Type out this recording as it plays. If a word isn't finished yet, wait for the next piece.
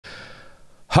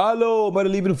Hallo, meine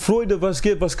lieben Freunde, was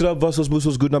geht, was geht, was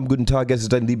muss, guten Abend, guten Tag. Es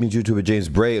ist dein Lieblings-YouTuber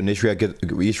James Bray und ich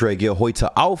reagiere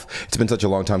heute auf. It's been such a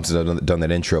long time since I've done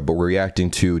that intro, but we're reacting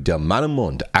to MANN IM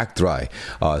MOND AKT 3,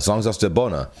 songs aus Der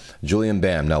Bohne, Julian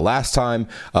Bam. Now, last time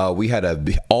we had a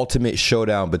ultimate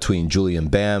showdown between Julian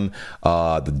Bam,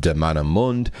 the MANN IM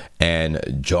MOND, and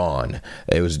John.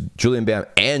 It was Julian Bam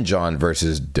and John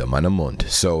versus MANN IM MOND.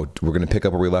 So we're gonna pick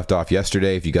up where we left off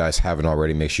yesterday. If you guys haven't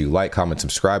already, make sure you like, comment,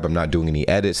 subscribe. I'm not doing any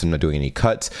edits. I'm not doing any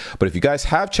cuts, but if you guys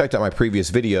have checked out my previous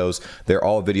videos, they're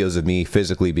all videos of me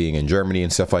physically being in Germany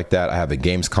and stuff like that. I have a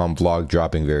Gamescom vlog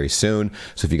dropping very soon,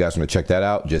 so if you guys want to check that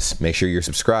out, just make sure you're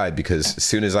subscribed, because as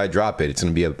soon as I drop it, it's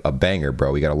going to be a banger,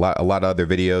 bro. We got a lot of other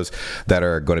videos that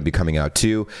are going to be coming out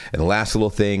too. And the last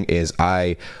little thing is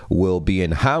I will be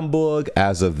in Hamburg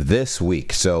as of this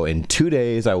week. So in 2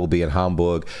 days, I will be in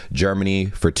Hamburg, Germany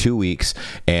for 2 weeks,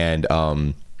 and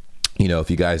you know,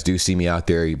 if you guys do see me out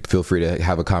there, feel free to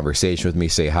have a conversation with me,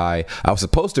 say hi. I was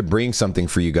supposed to bring something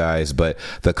for you guys, but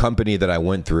the company that I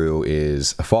went through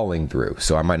is falling through,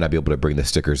 so I might not be able to bring the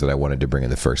stickers that I wanted to bring in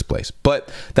the first place.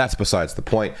 But that's besides the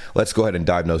point. Let's go ahead and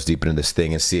dive nose deep into this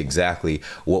thing and see exactly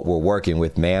what we're working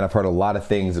with, man. I've heard a lot of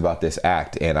things about this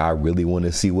act, and I really want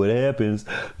to see what happens.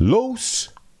 Los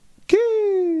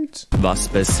geht's! Was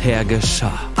bisher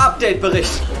geschah.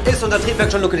 Update-Bericht. Ist unser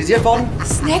Triebwerk schon lokalisiert worden?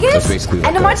 Sniggles?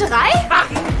 Eine Meuterei?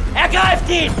 Ergreift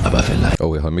ihn! Aber vielleicht Oh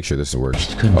wait, let me make sure this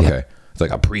works. Okay. It's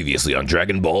like a previously on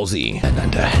Dragon Ball Z.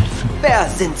 einander helfen. Wer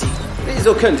sind Sie?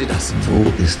 Wieso können Sie das?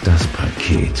 Wo ist das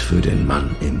Paket für den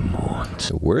Mann im Mond?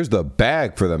 So where's the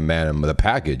bag for the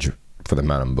package for the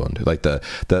MANN IM MOND? Like the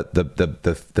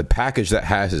package that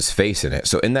has his face in it.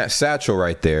 So in that satchel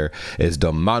right there is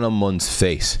the MANN IM MOND's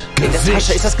face. In der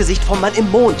Tasche ist das Gesicht vom Mann im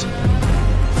Mond.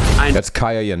 That's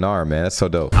Kaya Yanar, man. That's so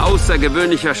dope.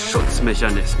 Außergewöhnlicher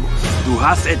Schutzmechanismus. Du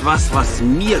hast etwas, was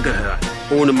mir gehört.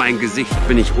 Ohne mein Gesicht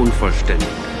bin ich unvollständig.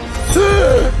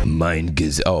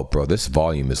 Oh, bro, this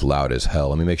volume is loud as hell.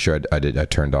 Let me make sure I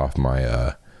turned off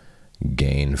my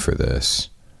gain for this.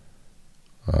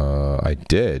 I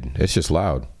did. It's just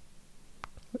loud.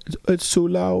 It's so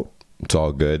loud. It's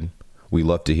all good. We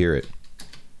love to hear it.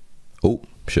 Oh,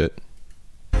 shit.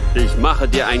 Ich mache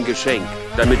dir ein Geschenk,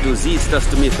 damit du siehst, dass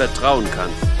du mir vertrauen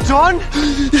kannst. John?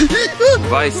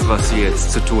 Du weißt, was du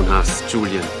jetzt zu tun hast,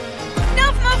 Julian.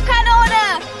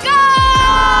 Luftmuffkanone!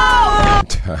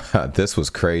 Go! This was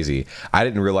crazy. I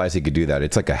didn't realize he could do that.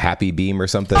 It's like a happy beam or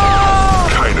something.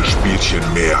 Keine Spielchen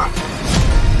mehr.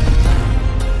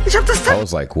 Ich hab das I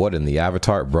was like, what in the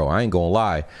Avatar? Bro, I ain't gonna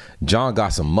lie. John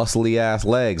got some muscly ass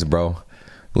legs, bro.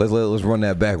 Let's run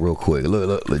that back real quick.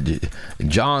 Look.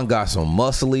 John got some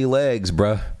muscly legs,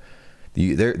 bro.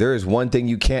 There is one thing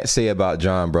you can't say about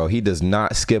John, bro. He does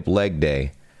not skip leg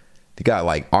day. He got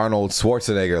like Arnold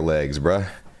Schwarzenegger legs, bro.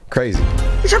 Crazy.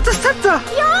 Ich hab das Zepter!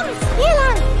 Jungs, hier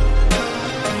lang!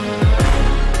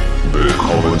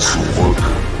 Willkommen zurück,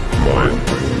 mein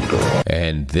Bruder.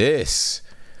 And this,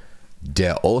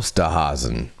 der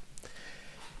Osterhasen,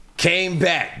 came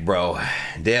back, bro.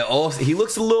 He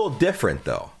looks a little different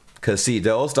though, cause see,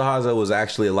 der Osterhase was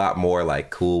actually a lot more like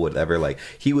cool, whatever. Like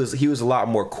he was a lot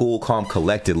more cool, calm,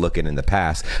 collected looking in the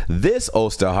past. This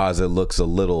Osterhase looks a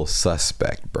little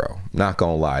suspect, bro. Not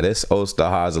gonna lie, this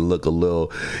Osterhase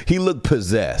he looked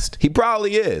possessed. He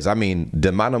probably is. I mean,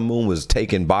 the MANN IM MOND was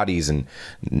taking bodies and,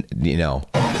 you know,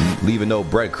 leaving no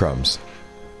breadcrumbs.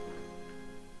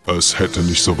 Es hätte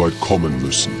nicht so weit kommen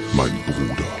müssen, mein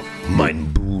Bruder.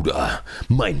 Mein Bruder,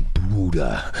 mein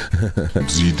Bruder.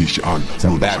 Sieh dich an,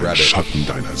 nur noch ein rabbit. Schatten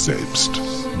deiner selbst.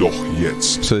 Doch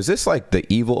jetzt, So is this like the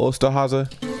evil Osterhase?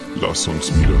 lass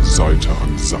uns wieder Seite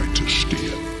an Seite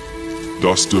stehen.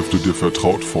 Das dürfte dir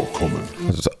vertraut vorkommen.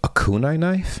 Is this a kunai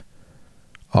knife?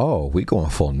 Oh, we going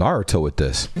full Naruto with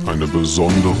this. Eine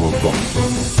besondere Waffe.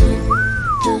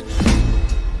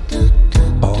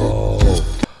 Oh,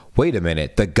 wait a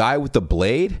minute. The guy with the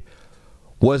blade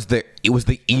was the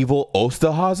evil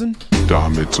Osterhasen?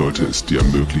 Damit sollte es dir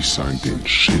möglich sein, den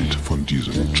Schild von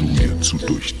diesem Julian zu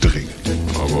durchdringen.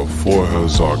 Aber vorher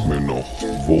sag mir noch,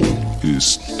 wo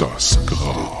ist das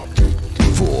Grab?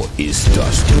 Wo ist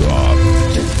das Grab?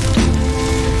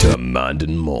 Der MANN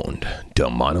IM MOND.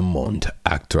 Der MANN IM MOND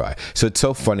AKT 3. So it's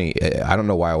so funny. I don't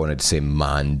know why I wanted to say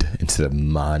Mond instead of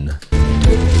Man.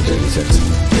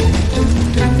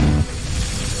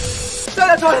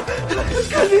 Toll! Ich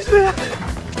kann nicht mehr!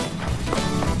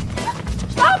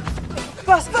 Stopp!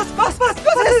 Was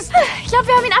ist? Ich glaube,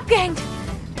 wir haben ihn abgehängt.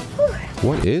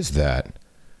 What is that?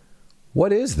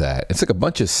 What is that? It's like a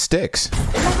bunch of sticks.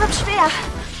 Das wird schwer.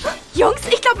 Jungs,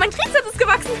 ich glaube, mein Trizeps ist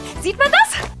gewachsen. Sieht man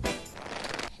das?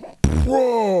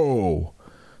 Bro!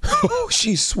 Oh,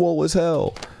 she's swole as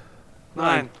hell.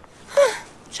 Nein.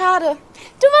 Schade.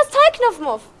 Du warst toll,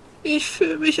 Knuffmuff. Ich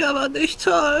fühle mich aber nicht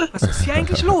toll. Was ist hier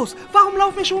eigentlich los? Warum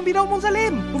laufen wir schon wieder um unser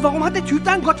Leben? Und warum hat der Typ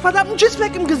da einen gottverdammten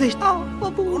Schissfleck im Gesicht?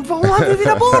 Und warum haben wir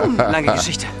wieder Boden? Lange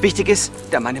Geschichte. Wichtig ist,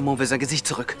 der Mann im Mond will sein Gesicht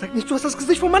zurück. Sag nicht, du hast das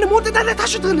Gesicht von meinem Mond in deiner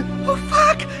Tasche drin. Oh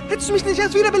fuck! Hättest du mich nicht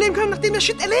erst wiederbeleben können, nachdem der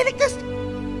Shit erledigt ist?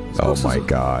 Oh my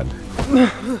God.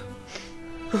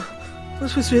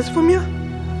 Was willst du jetzt von mir?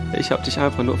 Ich hab dich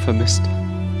einfach nur vermisst.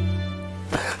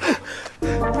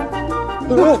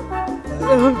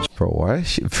 Bro, why is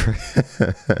she...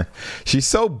 She's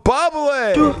so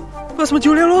bubbly! Du, was ist mit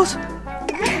Julia los?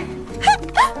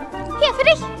 Hier, für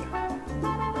dich.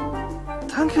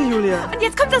 Danke, Julia. Und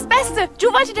jetzt kommt das Beste.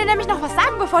 Ju wollte dir nämlich noch was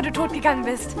sagen, bevor du tot gegangen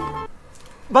bist.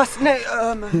 Was? Nee,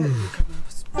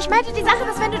 Ich meinte die Sache,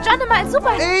 dass wenn du John immer als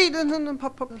Super... Ey,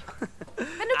 Pop. Wenn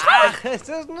du traurig...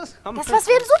 Das, was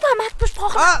wir im Supermarkt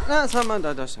besprochen haben. Das haben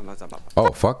wir, das haben wir.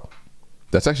 Oh, fuck.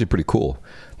 That's actually pretty cool.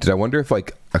 Did I wonder if,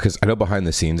 like, because I know behind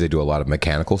the scenes they do a lot of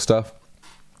mechanical stuff.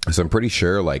 So I'm pretty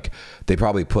sure, like, they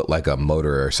probably put, like, a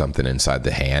motor or something inside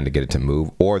the hand to get it to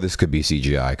move. Or this could be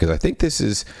CGI. Because I think this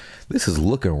is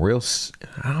looking real...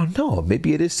 I don't know.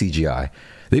 Maybe it is CGI.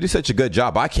 They do such a good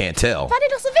job. I can't tell. War dir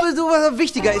doch so wichtig. So, was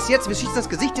wichtiger ist jetzt, wir schießen das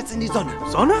Gesicht jetzt in die Sonne.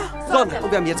 Sonne? Sonne.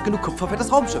 Und wir haben jetzt genug Kupfer für das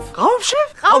Raumschiff.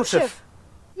 Raumschiff? Raumschiff.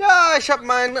 Ja, ich habe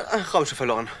mein Raumschiff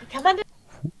verloren. Wie kann man denn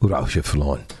Raumschiff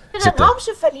verloren. ein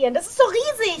Raumschiff verlieren? Das ist so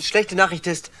riesig. Die schlechte Nachricht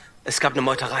ist, es gab eine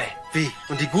Meuterei. Wie?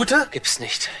 Und die gute? Gibt's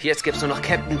nicht. Jetzt gibt's nur noch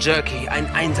Captain Jerky,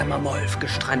 ein einsamer Molf,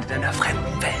 gestrandet in einer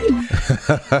fremden Welt.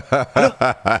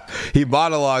 He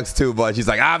monologues too much. He's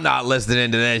like, I'm not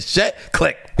listening to this shit.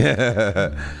 Click.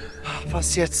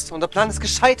 Was jetzt? Unser Plan ist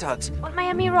gescheitert. Und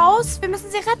Miami Rose? Wir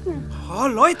müssen sie retten. Oh,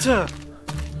 Leute.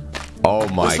 Oh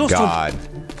my los, God.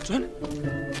 John?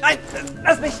 Nein,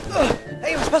 lass mich.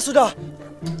 Hey, was machst du da?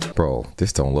 Bro,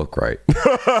 this don't look right.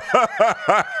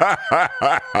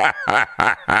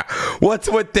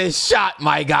 What's with this shot,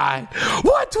 my guy?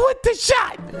 What's with the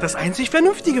shot? Das einzig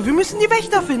Vernünftige, wir müssen die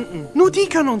Wächter finden. Nur die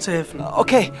können uns helfen.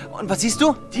 Okay, und was siehst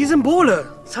du? Die Symbole.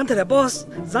 Santa der Boss,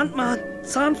 Sandmann,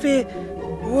 Zahnfee.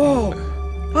 Wow.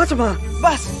 Warte mal.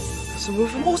 Was? Das Symbol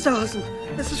vom Osterhasen.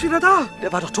 Es ist wieder da.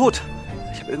 Der war doch tot.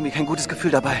 Ich habe irgendwie kein gutes Gefühl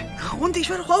dabei. Und ich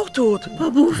war doch auch tot.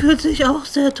 Babu fühlt sich auch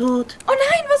sehr tot. Oh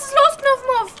nein, was ist los,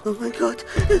 Knuffmuff? Oh mein Gott,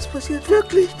 es passiert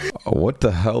wirklich. What the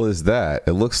hell is that?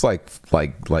 It looks like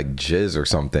jizz or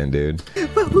something, dude.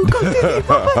 Babu kommt in die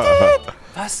Pubertät.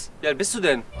 Was? Wie alt bist du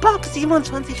denn? Bob,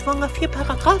 27, schwanger, 4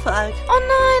 Paragraphe alt. Oh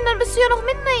nein, dann bist du ja noch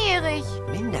minderjährig.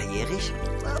 Minderjährig?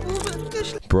 Babu wird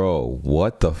geschlagen. Bro,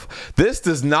 what the this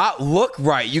does not look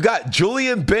right. You got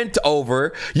Julian bent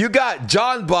over. You got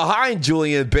John behind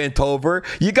Julian bent over.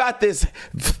 You got this,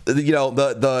 you know,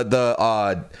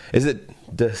 is it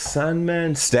the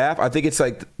Sandman staff? I think it's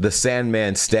like the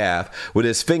Sandman staff with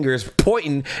his fingers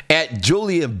pointing at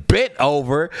Julian bent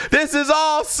over. This is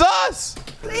all sus.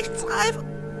 Lichtsreif.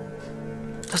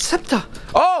 Das Zepter.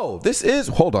 Oh, this is,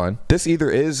 hold on. This either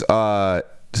is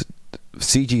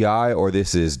CGI or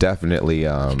this is definitely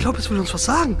Ich glaube, es will uns was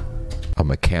sagen. a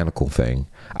mechanical thing.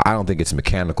 I don't think it's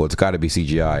mechanical. It's got to be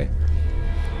CGI.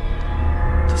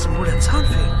 Das Symbol der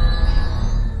Zahnfee.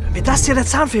 Wenn wir das hier der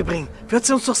Zahnfee bringen, wird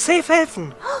sie uns doch safe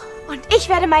helfen. Und ich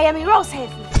werde Miami Rose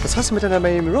helfen. Was hast du mit deiner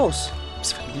Miami Rose?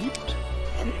 Bist du verliebt?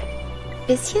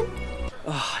 Bisschen?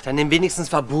 Oh, dann nimm wenigstens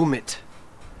Babu mit.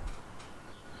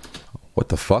 What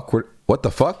the fuck? What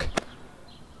the fuck?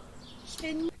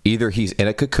 Either he's in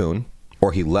a cocoon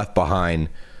or he left behind.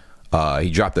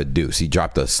 He dropped a deuce. He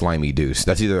dropped a slimy deuce.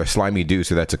 That's either a slimy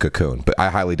deuce or that's a cocoon. But I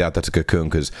highly doubt that's a cocoon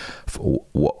because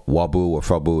Wabu or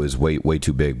Fabu is way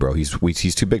too big, bro. He's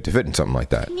too big to fit in something like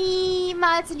that.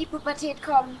 Niemals in die Pubertät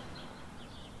kommen.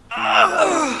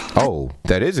 Oh,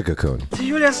 that is a cocoon. Die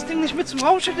Julia das Ding nicht mit zum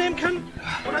Raumschiff nehmen können?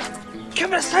 Oder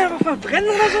können wir das Teil einfach mal brennen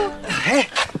oder so? Hä?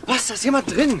 Was? Da ist jemand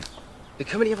drin. Wir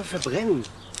können nicht einfach verbrennen.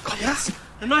 Komm, ja?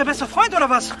 Ein neuer bester Freund oder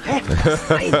was? Hä?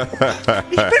 Nein.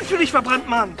 Ich bin für dich verbrannt,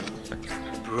 Mann.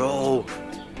 Bro.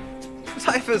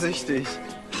 Eifersüchtig.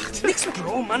 Ach, nix,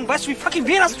 Bro, Mann. Weißt du, wie fucking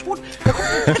weh das tut? Da kommt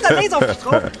ein fetter Laser auf dich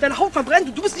drauf, deine Haut verbrennt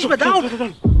und du bist nicht mehr da.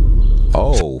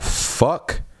 Oh,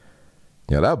 fuck.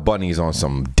 Yeah, that bunny's on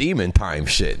some demon time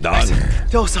shit, dog.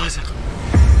 Die Osterhase.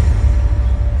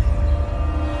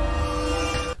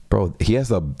 Bro, he has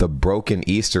the broken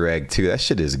Easter egg too. That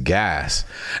shit is gas.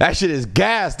 That shit is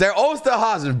gas. They're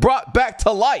Osterhasen brought back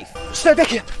to life. Schnell weg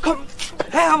hier. Komm.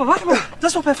 Hä, aber warte mal. Das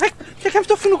ist doch perfekt. Der kämpft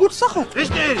doch für eine gute Sache.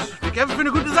 Richtig, wir kämpfen für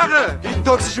eine gute Sache. Gegen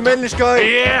toxische Männlichkeit.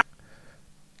 Yeah.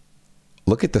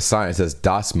 Look at the sign. It says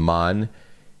Das Mann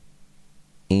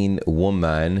in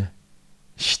Woman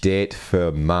steht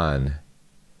für Mann.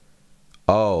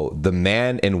 Oh, the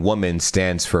man and woman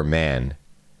stands for man.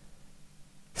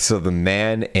 So the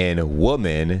man and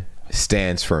woman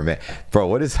stands for man. Bro,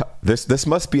 what is this? This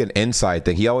must be an inside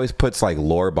thing. He always puts like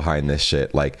lore behind this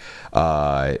shit. Like,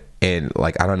 and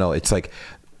like, I don't know. It's like,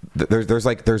 there's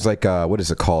like what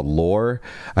is it called, lore,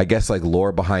 I guess, like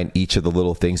lore behind each of the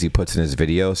little things he puts in his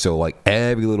video. So like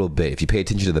every little bit, if you pay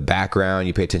attention to the background,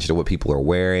 you pay attention to what people are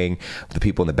wearing, the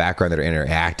people in the background that are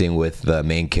interacting with the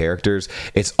main characters,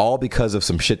 it's all because of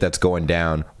some shit that's going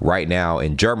down right now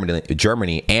in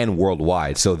Germany and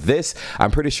worldwide. So this,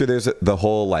 I'm pretty sure there's the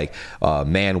whole like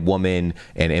man, woman,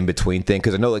 and in between thing,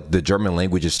 because I know like the German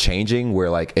language is changing where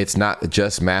like it's not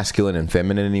just masculine and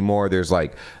feminine anymore. There's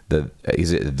like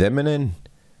is it feminine?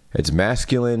 It's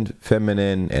masculine,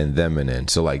 feminine, and feminine.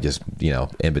 So like just, you know,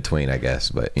 in between, I guess.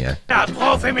 But yeah.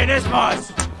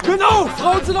 Feminismus! Genau!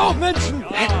 Frauen sind auch Menschen!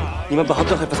 Niemand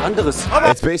behauptet doch etwas anderes.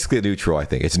 It's basically neutral, I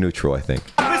think. It's neutral, I think.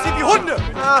 Ein bisschen wie Hunde!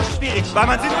 Ach, schwierig, weil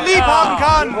man sie nur lieb haben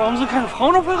kann! Warum sind keine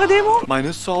Frauen auf eurer Demo? Meine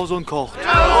ist zu Hause und kocht.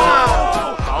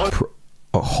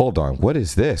 Oh, hold on. What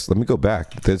is this? Let me go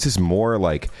back. This is more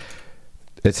like,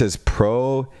 it says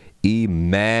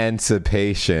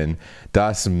pro-emancipation.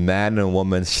 Das Mann und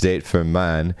Woman steht für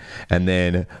Mann. And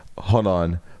then, hold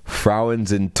on. Frauen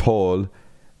sind toll.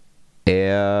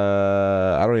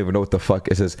 I don't even know what the fuck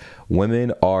it says.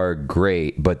 Women are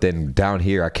great. But then down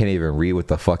here, I can't even read what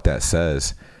the fuck that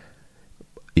says.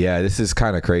 Yeah, this is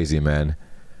kind of crazy, man.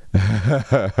 Frauen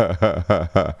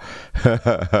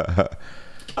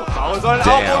sollen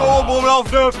auch oben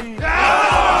rumlaufen dürfen!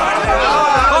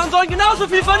 Frauen sollen genauso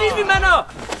viel verdienen wie Männer!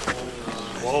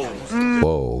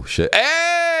 Whoa, shit.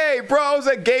 Hey, bro, I was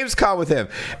at Gamescom with him.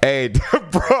 Hey,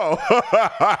 bro.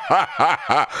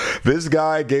 This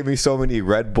guy gave me so many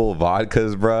Red Bull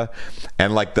vodkas, bro.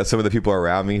 And like some of the people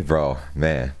around me, bro,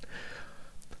 man.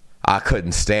 I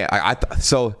couldn't stand.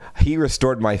 So he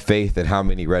restored my faith in how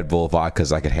many Red Bull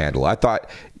vodkas I could handle. I thought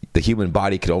the human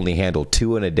body could only handle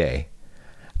 2 in a day.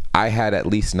 I had at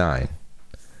least 9.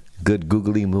 Good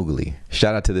googly moogly.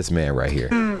 Shout out to this man right here.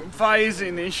 Weiß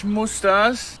ich nicht, muss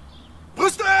das?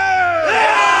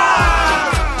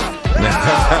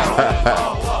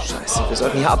 Scheiße, wir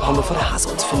sollten hier abhauen, bevor der Hase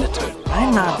uns findet.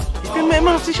 Nein, Mann. Ich bin mir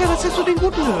immer noch sicher, dass er zu den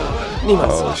Guten gehört.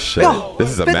 Niemals. Oh shit. Ja. This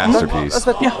is a masterpiece.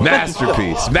 Ja,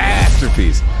 Masterpiece.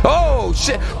 Masterpiece. Oh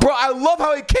shit. Bro, I love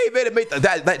how he came in and made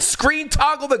that screen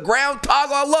toggle, the ground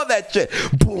toggle. I love that shit.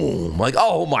 Boom. Like,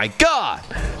 oh my god.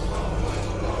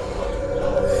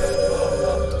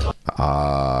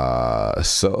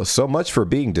 So much for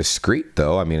being discreet,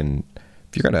 though. I mean,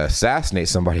 if you're gonna assassinate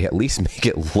somebody, at least make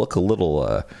it look a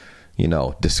little, you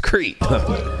know, discreet.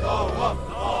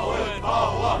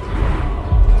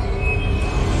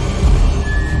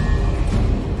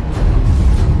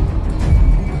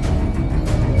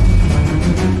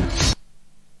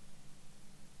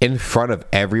 In front of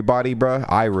everybody, bruh.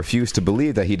 I refuse to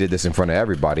believe that he did this in front of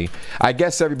everybody. I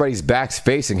guess everybody's back's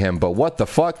facing him, but what the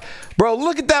fuck? Bro,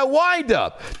 look at that wind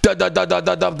up. Hold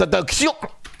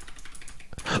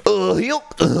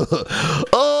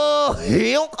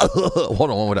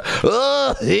on, one more time.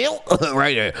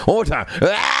 Right there. One more time.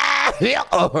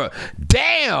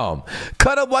 Damn.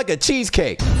 Cut up like a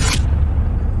cheesecake.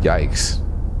 Yikes.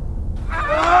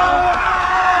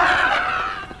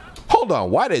 Hold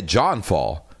on. Why did John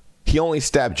fall? He only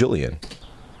stabbed Julian.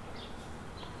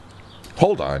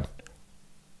 Hold on.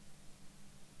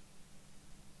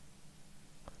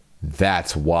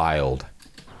 That's wild.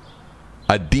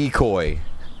 A decoy.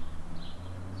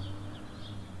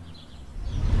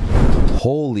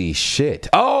 Holy shit.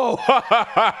 Oh!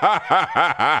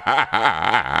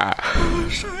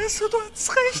 Scheiße, du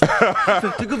hast recht. Ich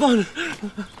hätte gewonnen.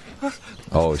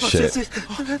 Oh shit. 3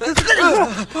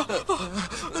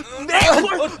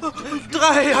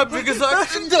 haben wir gesagt.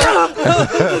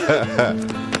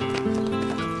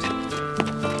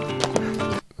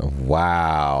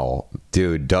 Wow.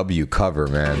 Dude, W cover,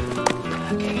 man.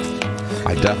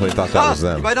 I definitely thought that was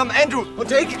them. Die beiden haben Andrew und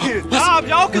Jake gekillt. Ja, hab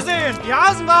ich auch gesehen. Die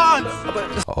Hasen waren's.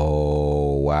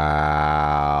 Oh,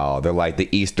 wow. They're like the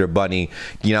Easter Bunny,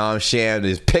 you know what I'm saying,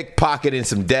 is pickpocketing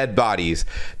some dead bodies.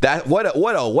 That what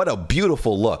a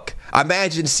beautiful look.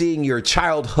 Imagine seeing your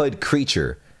childhood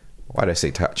creature. Why did I say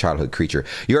childhood creature?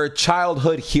 Your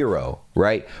childhood hero,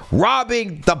 right?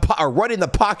 Robbing running the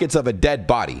pockets of a dead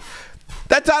body.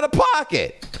 That's out of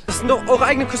pocket. Das sind doch eure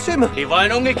eigenen Kostüme. Die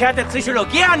wollen umgekehrte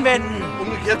Psychologie anwenden.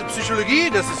 Umgekehrte Psychologie,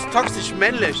 das ist toxisch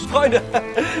männlich. Freunde,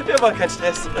 wir wollen keinen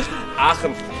Stress.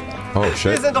 Aachen. Oh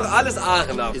shit. Wir sind doch alles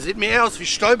Aachener. Ihr seht mir eher aus wie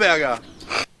Stolberger.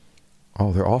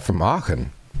 Oh, they're all from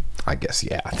Aachen. I guess,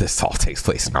 yeah, this all takes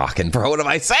place in Aachen, bro. What am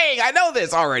I saying? I know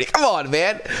this already. Come on,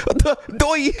 man.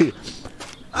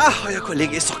 Ach, euer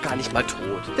Kollege ist doch gar nicht mal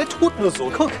tot. Der tut nur so.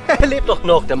 Guck, er lebt doch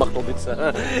noch. Der macht nur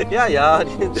Witze. Ja, ja.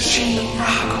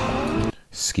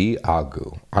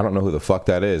 Ski-Agu. I don't know who the fuck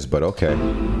that is, but okay.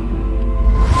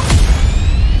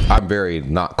 I'm very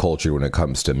not cultured when it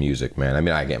comes to music, man. I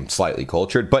mean, I am slightly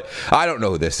cultured, but I don't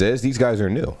know who this is. These guys are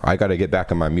new. I got to get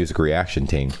back on my music reaction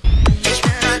team.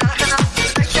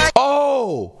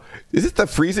 Oh! Is it the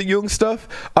Freezing Young stuff?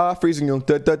 Freezing Young,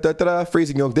 da da da da,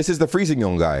 Freezing Young. This is the Freezing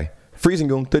Young guy. Freezing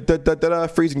Young, da da da da,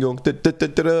 Freezing Young, da da da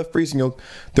da, Freezing Young.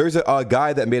 There's a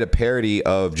guy that made a parody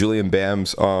of Julian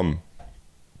Bam's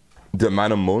Der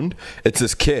Mann im Mond. It's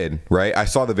this kid, right? I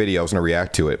saw the video. I was gonna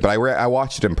react to it, but I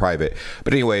watched it in private.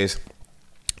 But anyways,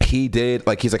 he did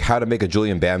he's like how to make a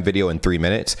Julian Bam video in 3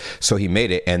 minutes. So he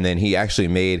made it, and then he actually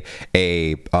made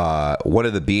a one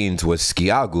of the beans was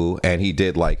Skiagu, and he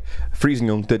did like Freezing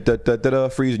Young, da da da da,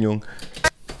 Freezing Young.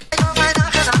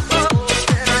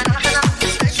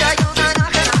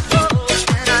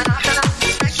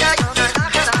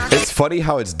 It's funny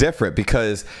how it's different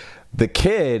because the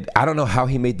kid, I don't know how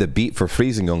he made the beat for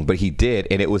Freezing Young, but he did,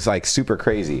 and it was like super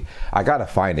crazy. I gotta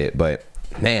find it, but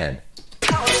man.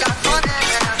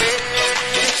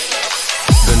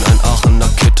 Bin ein Aachener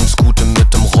Kettenscooter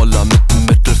mit dem Roller, mit dem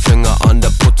Mittelfinger an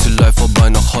der Putzelei vorbei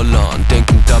nach Holland.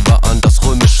 Denken dabei an das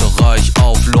römische Reich,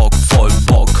 auf Lok, voll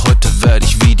Bock. Heute werde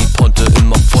ich wie die Ponte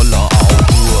immer voller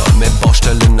Augur. Mehr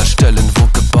Baustellen erstellen, wo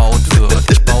gebaut wird.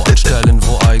 Ich baue an Stellen,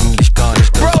 wo eigentlich gar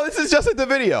nicht. Bro, this is just like the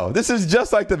video. This is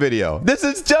just like the video. This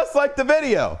is just like the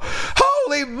video.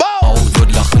 Holy moly!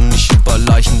 Wird lachen nicht über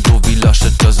Leichen, du wie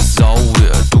Laschet, das ist sauer.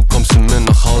 Du kommst zu mir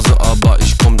nach Hause, aber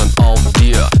ich komm dann auf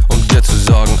dir. Um dir zu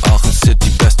sagen, Aachen City,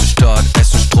 beste Stadt.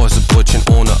 Essen Streuselbrötchen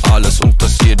ohne alles und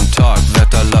das jeden Tag.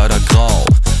 Wetter leider grau,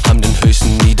 haben den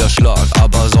höchsten Niederschlag.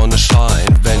 Aber Sonne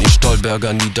scheint, wenn ich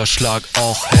Stolberger Niederschlag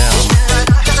auch Herrn.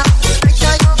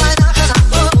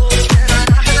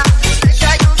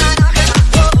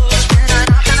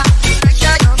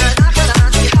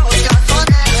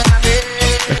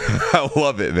 I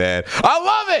love it, man. I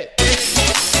love it!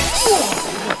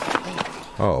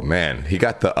 Oh, man. He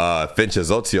got the Finch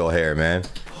Azotio hair, man.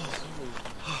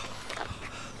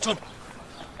 John,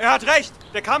 hat recht.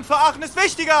 Der Kampf für Aachen ist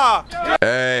wichtiger.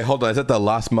 Hey, hold on. Is that the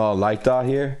Last Mile Leichtda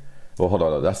here? Well, hold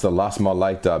on. That's the Last Mile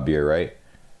Leichtda beer, right?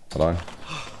 Hold on.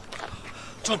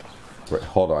 John. Wait,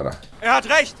 hold on. Hat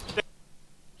recht.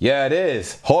 Yeah, it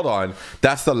is. Hold on.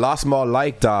 That's the Last Mile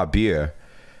Leichtda beer.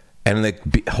 And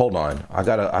like, hold on, I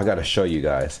gotta show you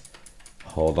guys.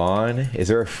 Hold on, is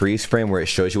there a freeze frame where it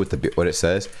shows you what it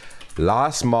says?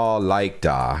 Last Mile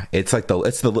Leichtda. It's like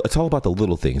it's all about the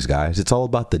little things, guys. It's all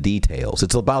about the details.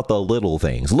 It's about the little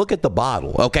things. Look at the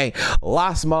bottle, okay?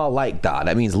 Last Mile Leichtda.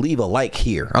 That means leave a like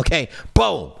here, okay?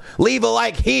 Boom, leave a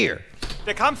like here.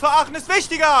 Der Kampf für Aachen ist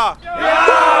wichtiger.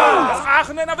 Ja! Das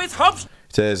Aachen in der Haupt.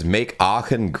 It says make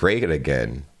Aachen great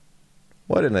again.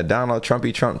 What in the Donald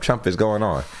Trumpy Trump is going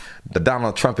on? The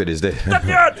Donald Trumpet is this.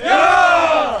 Ja!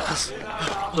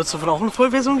 Würdest du von auch eine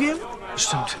Vollversion geben?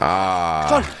 Stimmt.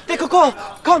 John, der Kokon,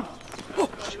 komm!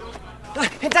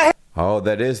 Hinterher! Oh,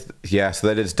 that is, yeah, so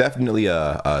that is definitely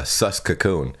a sus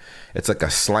cocoon. It's like a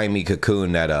slimy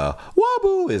cocoon that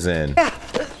Wabu is in. Ja.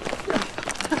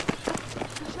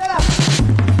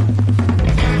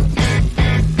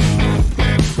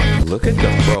 Look at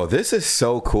the, bro, this is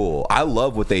so cool. I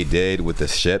love what they did with the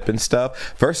ship and stuff.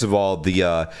 First of all,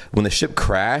 when the ship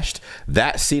crashed,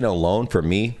 that scene alone for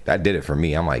me, that did it for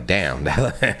me. I'm like, damn,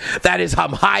 that is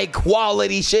some high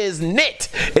quality shiznit.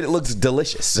 And it looks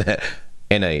delicious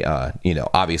in a, you know,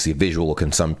 obviously visual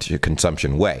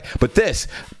consumption way. But this,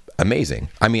 amazing.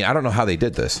 I mean, I don't know how they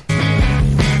did this.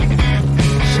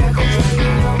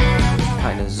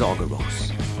 Keine Sorge,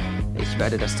 Rose. Ich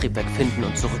werde das Triebwerk finden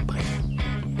und zurückbringen.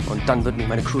 Und dann wird mich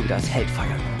meine Crew wieder als Held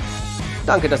feiern.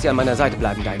 Danke, dass ihr an meiner Seite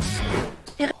bleiben, Diane.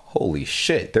 Holy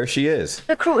shit, there she is.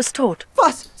 Die Crew ist tot.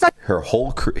 Was? Her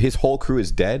whole crew, his whole crew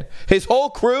is dead? His whole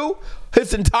crew?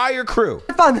 His entire crew?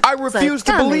 I refuse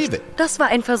to believe it. Das war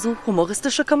ein Versuch,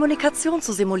 humoristische Kommunikation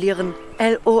zu simulieren.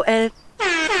 LOL.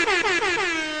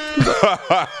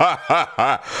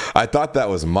 I thought that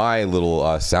was my little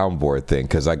soundboard thing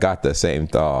because I got the same.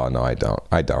 Oh, no, I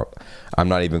don't. I'm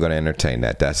not even going to entertain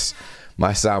that. That's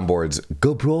my soundboard's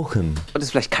gebrochen. Und es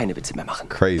vielleicht keine Witze mehr machen.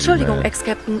 Crazy, Entschuldigung, man.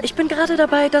 Ex-Captain. Ich bin gerade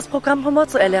dabei, das Programm Humor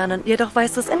zu erlernen. Jedoch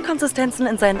weist es Inkonsistenzen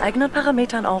in seinen eigenen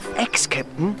Parametern auf.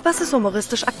 Ex-Captain? Was ist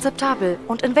humoristisch akzeptabel?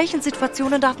 Und in welchen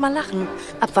Situationen darf man lachen?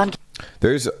 Ab wann...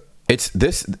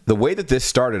 The way that this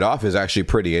started off is actually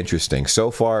pretty interesting.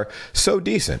 So far, so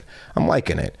decent. I'm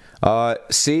liking it.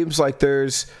 Seems like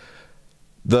there's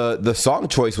the song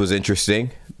choice was interesting.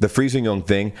 The Freezing Young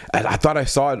thing. I thought I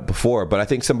saw it before, but I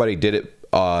think somebody did it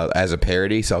as a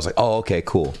parody, so I was like, oh, okay,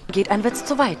 cool. Geht ein Witz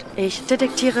zu weit. Ich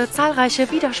detektiere zahlreiche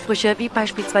Widersprüche, wie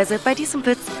beispielsweise bei diesem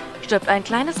Witz stirbt ein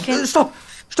kleines Kind. Stopp,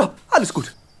 stopp, alles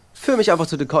gut. Führ mich einfach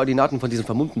zu den Koordinaten von diesem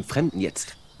vermummten Fremden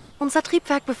jetzt. Unser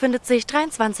Triebwerk befindet sich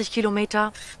 23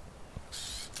 Kilometer.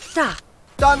 Da.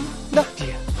 Dann nach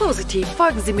dir. Positiv.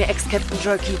 Folgen Sie mir, Ex-Captain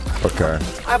Jerky. Okay.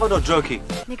 Einfach nur Jerky.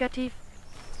 Negativ.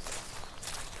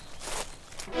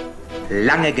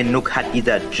 Lange genug hat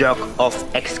dieser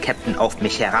Jerk-Off-Ex-Captain auf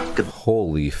mich herabgebracht.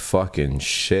 Holy fucking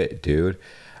shit, dude.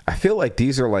 I feel like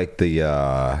these are like the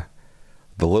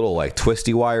little like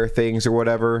twisty wire things or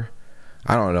whatever.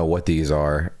 I don't know what these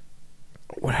are.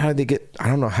 How did they get? I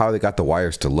don't know how they got the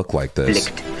wires to look like this.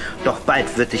 Blickt. Doch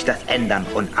bald wird sich das ändern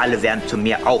und alle werden zu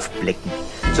mir aufblicken.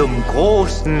 Zum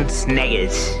großen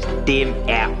Snaggles, dem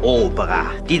Eroberer.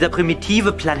 Dieser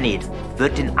primitive Planet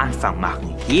wird den Anfang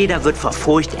machen. Jeder wird vor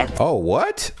Furcht Oh,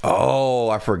 what? Oh,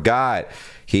 I forgot.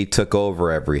 He took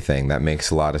over everything. That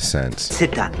makes a lot of sense.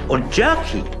 zittern. Und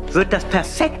Jerky wird das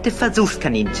perfekte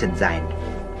Versuchskaninchen sein.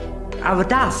 Aber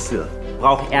dafür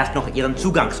brauche ich erst noch Ihren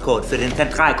Zugangscode für den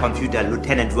Zentralcomputer,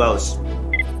 Lieutenant Rose.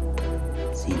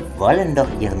 Sie wollen doch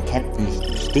Ihren Captain nicht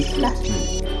im Stich lassen.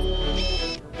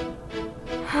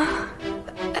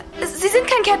 Sie sind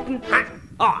kein Captain.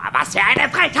 Oh, was für eine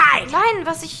Frechheit! Nein,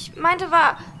 was ich meinte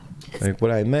war, Like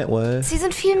what I meant was. Sie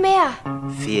sind viel mehr.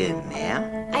 Viel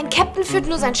mehr? Ein Captain führt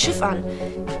nur sein Schiff an.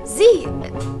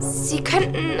 Sie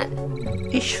könnten...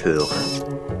 Ich höre.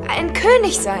 Ein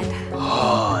König sein.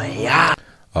 Oh, ja.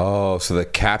 Oh, so the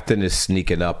captain is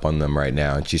sneaking up on them right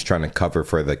now, and she's trying to cover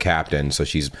for the captain. So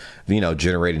she's, you know,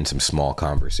 generating some small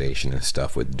conversation and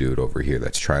stuff with dude over here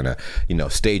that's trying to, you know,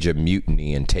 stage a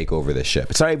mutiny and take over the ship.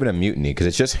 It's not even a mutiny because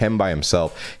it's just him by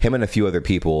himself, him and a few other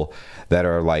people that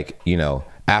are like, you know,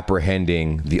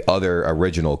 apprehending the other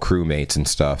original crewmates and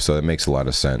stuff. So it makes a lot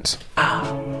of sense.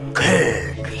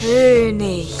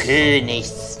 König. König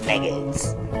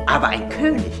Snaggles. Aber ein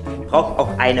König braucht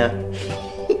auch eine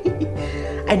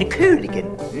Königin.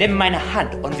 Nimm meine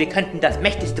Hand und wir könnten das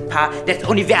mächtigste Paar des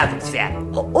Universums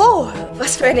werden. Oh,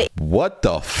 was für eine... What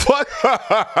the fuck?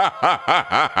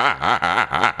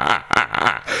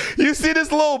 You see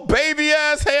this little baby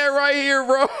ass hand right here,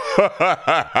 bro?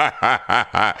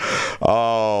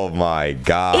 Oh my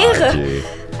God. Ehre. G.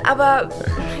 Aber,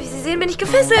 wie Sie sehen, bin ich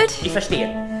gefesselt. Ich verstehe.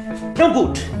 Nun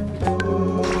gut.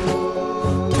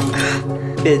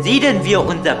 Besiedeln wir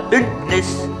unser Bündnis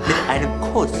mit einem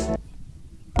Kuss.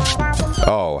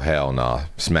 Oh, hell no.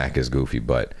 Smack his goofy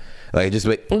butt. Like, just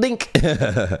like, link.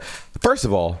 First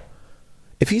of all,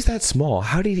 if he's that small,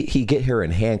 how did he get here in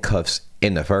handcuffs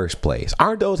in the first place?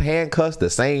 Aren't those handcuffs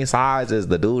the same size as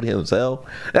the dude himself?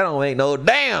 That don't make no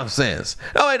damn sense.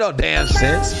 That don't make no damn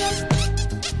sense.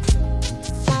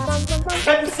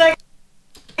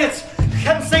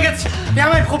 Captain Snaggles, wir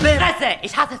haben ein Problem. Fresse!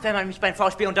 Ich hasse es, wenn man mich beim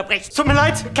Vorspiel unterbricht. Tut mir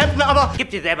leid, Captain, aber... Gib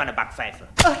dir selber eine Backpfeife.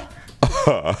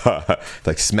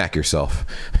 Like, smack yourself.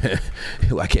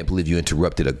 I can't believe you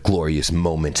interrupted a glorious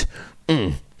moment.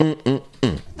 Danke,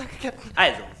 Captain.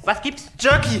 Also, was gibt's?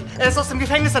 Jerky, er ist aus dem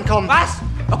Gefängnis entkommen. Was?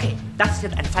 Okay, das ist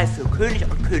jetzt ein Fall für König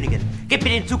und Königin. Gib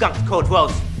mir den Zugangscode,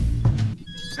 Rose.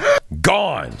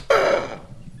 Gone!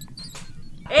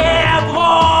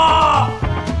 Erbro!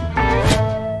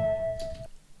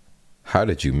 How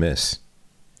did you miss?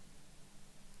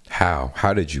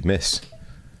 How did you miss?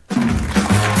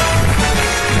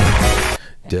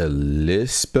 The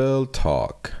Lispel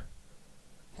Talk.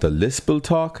 The Lispel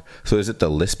Talk? So is it the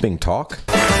Lisping Talk?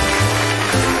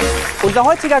 Unser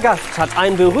heutiger Gast hat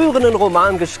einen berührenden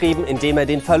Roman geschrieben, in dem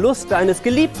den Verlust eines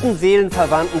geliebten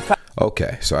Seelenverwandten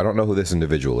Okay, so I don't know who this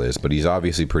individual is, but he's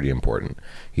obviously pretty important.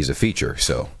 He's a feature,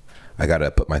 so I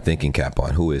gotta put my thinking cap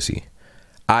on. Who is he?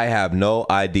 I have no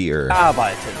idea.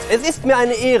 arbeitet. Es ist mir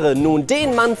eine Ehre, nun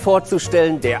den Mann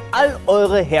vorzustellen, der all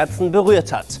eure Herzen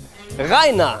berührt hat.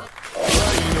 Rainer!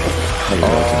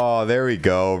 Oh, there we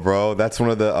go, bro. That's one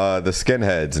of the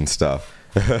skinheads and stuff.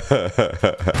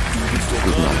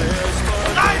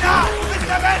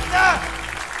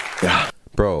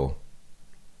 Bro,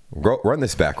 run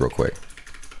this back real quick.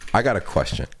 I got a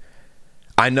question.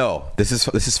 I know this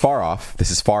is far off.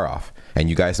 This is far off, and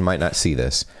you guys might not see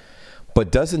this, but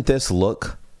doesn't this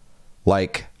look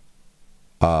like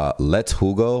Let's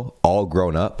Hugo all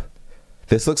grown up?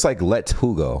 This looks like Let's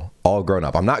Hugo all grown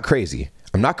up. I'm not crazy.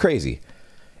 I'm not crazy.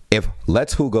 If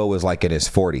Let's Hugo was like in his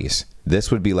 40s,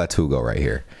 this would be Let's Hugo right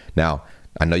here. Now,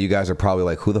 I know you guys are probably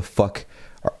like, who the fuck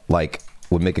like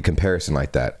would make a comparison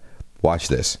like that? Watch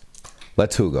this.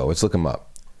 Let's Hugo. Let's look him up.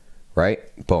 Right?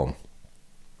 Boom.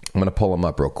 I'm going to pull him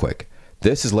up real quick.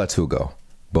 This is Let's Hugo.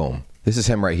 Boom. This is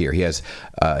him right here. He has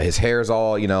his hair's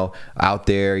all, you know, out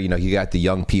there. You know, he got the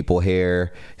young people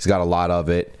hair. He's got a lot of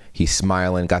it. He's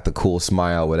smiling, got the cool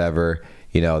smile, whatever.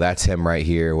 You know, that's him right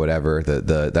here, whatever.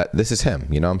 This is him.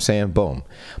 You know what I'm saying? Boom.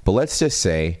 But let's just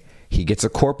say he gets a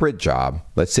corporate job.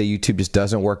 Let's say YouTube just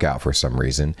doesn't work out for some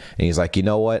reason. And he's like, you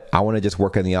know what? I want to just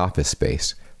work in the office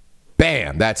space.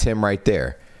 Bam! That's him right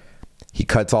there. He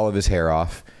cuts all of his hair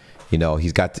off. You know, he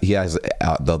has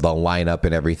the lineup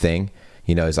and everything.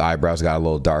 You know, his eyebrows got a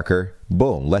little darker.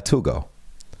 Boom, let's go.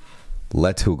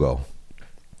 Let's go.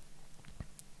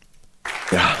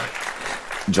 Ja,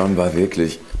 John war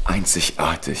wirklich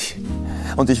einzigartig.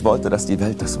 Und ich wollte, dass die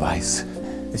Welt das weiß.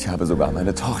 Ich habe sogar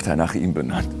meine Tochter nach ihm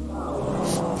benannt.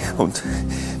 Und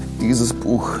dieses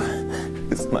Buch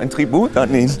ist mein Tribut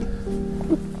an ihn.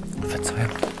 Verzeihung.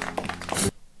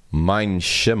 Mein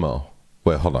Schimmer.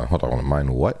 Wait, hold on. Mein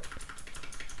what?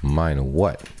 Mein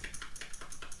what?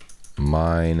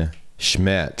 Mein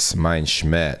Schmerz.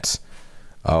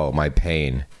 Oh, my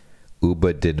pain.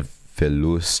 Über den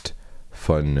Verlust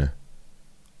von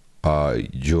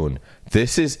June.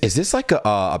 Is this like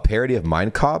a parody of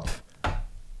Mein Kampf?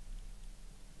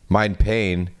 Mein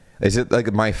Pain. Is it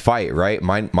like My Fight, right?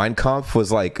 Mein Kampf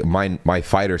was like my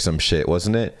fight or some shit,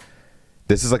 wasn't it?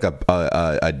 This is like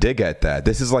a dig at that.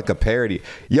 This is like a parody.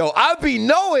 Yo, I be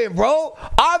knowing, bro.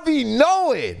 I be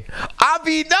knowing.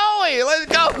 Let's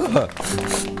go.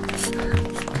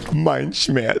 Mein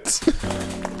Schmerz.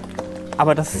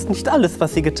 Aber das ist nicht alles,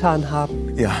 was Sie getan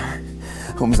haben. Ja,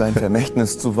 um sein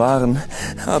Vermächtnis zu wahren,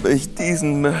 habe ich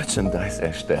diesen Merchandise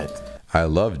erstellt. I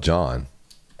love John.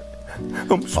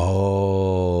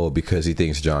 Oh, because he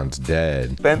thinks John's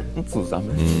dead. Spenden zu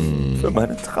sammeln für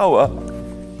meine Trauer.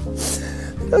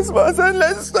 Das war sein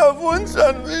letzter Wunsch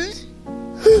an mich.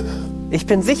 Ich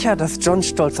bin sicher, dass John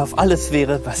stolz auf alles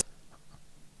wäre, was...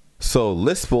 So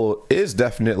Lispel is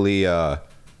definitely,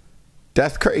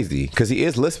 that's crazy, because he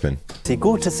is lisping. Sie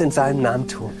Gutes in seinem Namen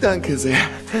tun. Danke sehr.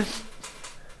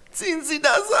 Ziehen Sie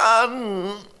das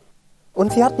an.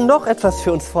 Und Sie hatten noch etwas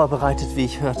für uns vorbereitet, wie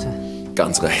ich hörte.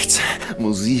 Ganz recht.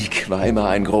 Musik war immer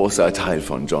ein großer Teil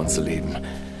von Johns Leben.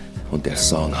 Und der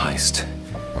Song heißt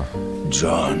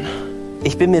John.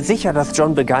 Ich bin mir sicher, dass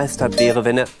John begeistert wäre,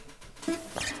 wenn er...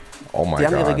 Oh my God. Sie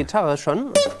haben Ihre Gitarre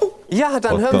schon? Ja,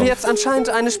 dann hören wir jetzt anscheinend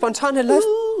eine spontane Live...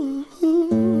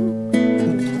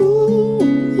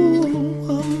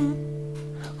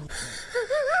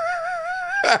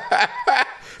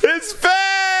 His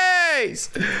face!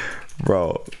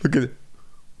 Bro, look at it.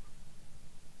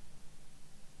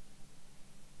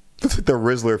 Look at the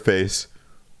Rizzler face.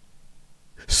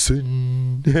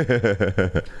 Sin.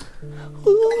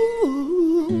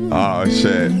 Oh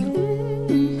shit.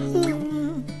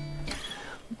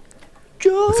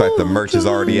 Looks like the merch is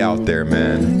already out there,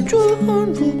 man.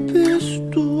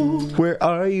 Where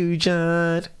are you,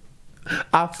 John?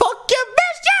 I fucking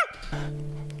missed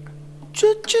you!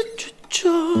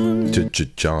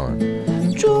 John.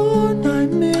 John, I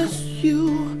miss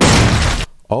you.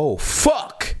 Oh,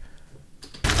 fuck!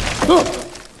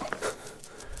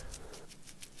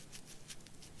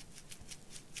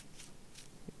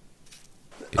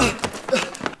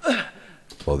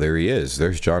 Well, there he is.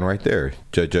 There's John right there.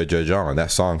 John.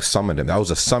 That song summoned him. That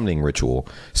was a summoning ritual.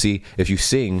 See, if you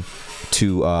sing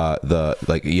to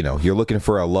like, you know, you're looking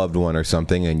for a loved one or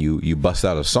something and you bust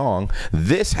out a song,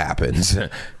 this happens.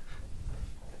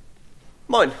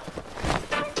 Moin.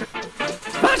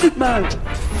 Wartet mal!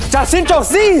 Das sind doch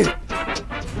Sie!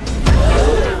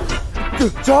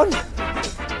 John,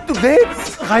 du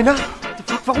lebst? Rainer,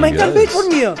 warum hängt ein Bild von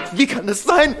mir? Wie kann das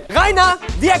sein? Rainer,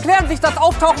 wie erklären sich das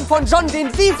Auftauchen von John,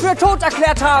 den Sie für tot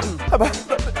erklärt haben? Aber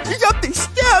ich hab dich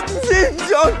sterben sehen,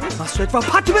 John! Hast du etwa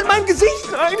Patte mit meinem Gesicht?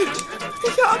 Nein,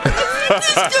 ich hab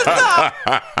das nicht gesagt!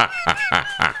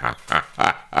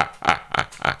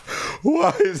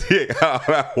 Why is he got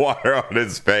that water on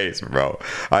his face, bro?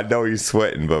 I know he's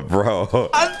sweating, but bro.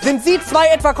 Sind Sie zwei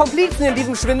etwa Komplizen in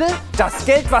diesem Schwindel? Das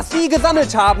Geld, was Sie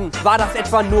gesammelt haben, war das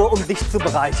etwa nur, um sich zu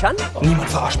bereichern?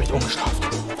 Niemand verarscht mich ungestraft.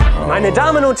 Meine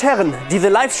Damen und Herren, diese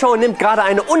Live-Show nimmt gerade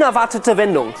eine unerwartete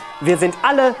Wendung. Wir sind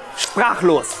alle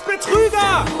sprachlos.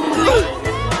 Betrüger!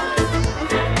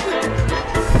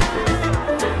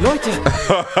 Leute!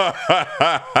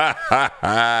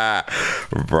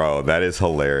 Bro, that is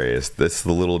hilarious. This is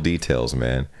the little details,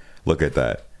 man. Look at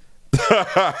that.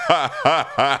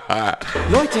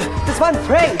 Leute, das war ein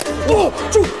Prank! Oh,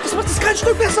 du, das macht es kein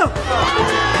Stück besser!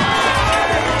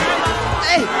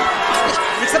 Ey,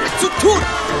 nichts damit zu tun!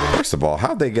 First of all,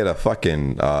 how'd they get a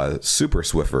fucking super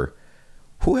Swiffer?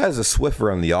 Who has a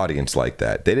Swiffer in the audience like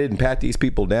that? They didn't pat these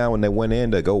people down when they went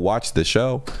in to go watch the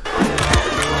show?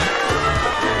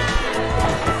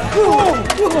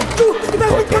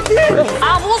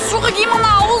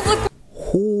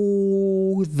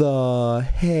 Who the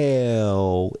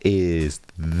hell is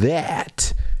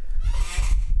that?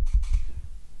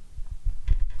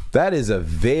 That is a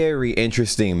very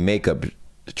interesting makeup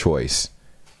choice.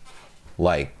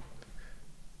 Like,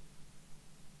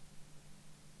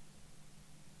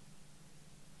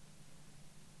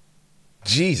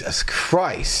 Jesus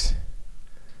Christ.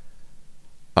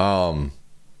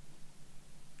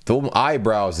 Those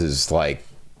eyebrows is like,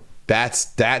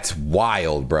 that's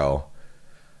wild, bro.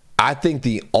 I think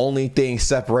the only thing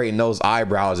separating those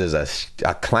eyebrows is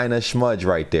a kind of smudge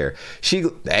right there.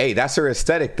 Hey, that's her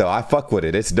aesthetic though. I fuck with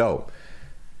it. It's dope.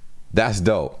 That's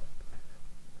dope.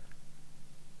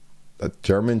 A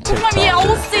German TikTok.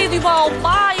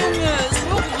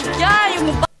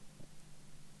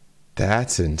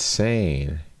 That's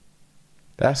insane.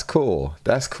 That's cool.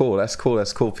 That's cool. That's cool.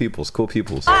 That's cool peoples. Cool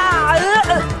peoples. Ja,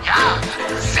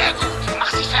 sehr gut. Mach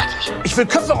sie fertig. Ich will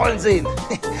Köpfe rollen sehen.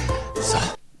 So.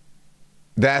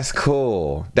 That's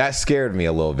cool. That scared me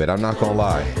a little bit. I'm not gonna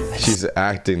lie. She's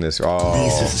acting this. Oh.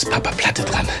 Nächstes ist Papa Platte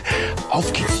dran.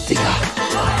 Auf geht's, Dinger.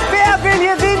 Wer will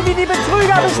hier sehen, wie die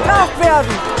Betrüger bestraft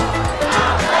werden?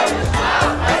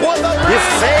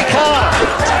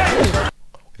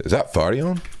 Is that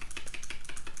Farion?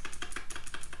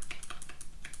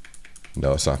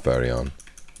 No, it's not Farion.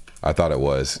 I thought it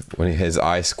was. When his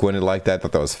eyes squinted like that, I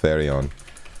thought that was Farion.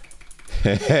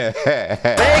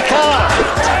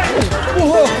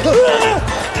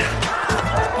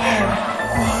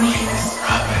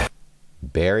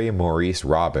 Barry, Maurice,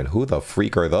 Robin. Who the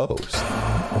freak are those?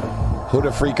 Who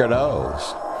the freak are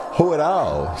those? Who are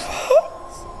those?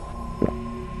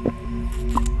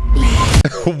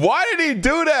 Why did he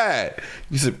do that?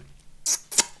 You said.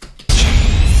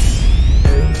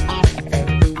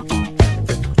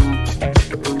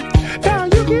 Now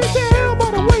you can tell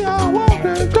by the way I walk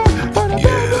and talk.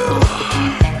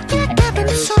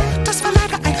 Das war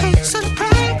leider ein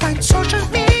Riesenprank, ein Social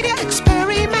Media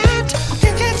Experiment.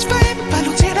 Den jetzt Fame, weil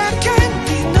uns jeder kennt,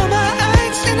 die Nummer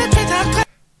 1 in der Twitter.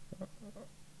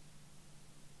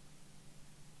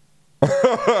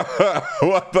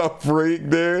 What the freak,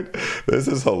 dude? This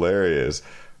is hilarious.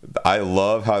 I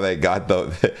love how they got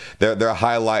they're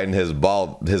highlighting his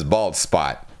bald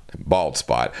spot. Bald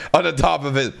spot on the top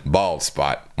of his bald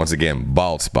spot. Once again,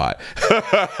 bald spot.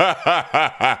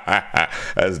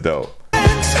 That's dope. Hey,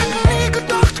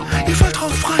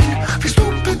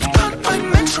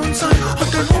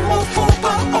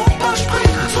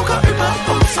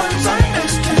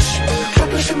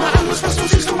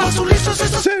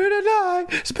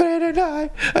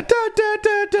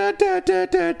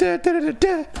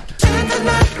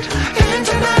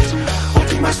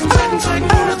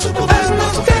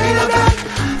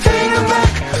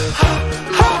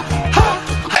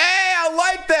 I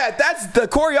like that. That's the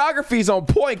choreography's on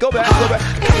point. Go back, go back.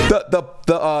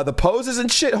 The poses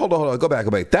and shit. Hold on. Go back.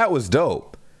 That was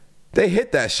dope. They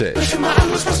hit that shit.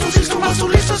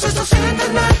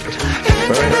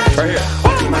 Right here.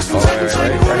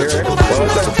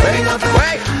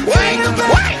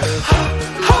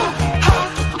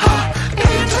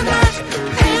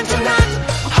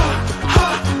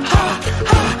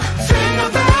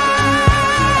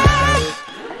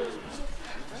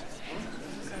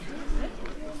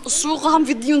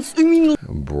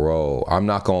 Bro, I'm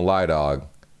not gonna lie, dog.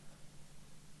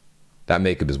 That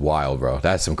makeup is wild, bro.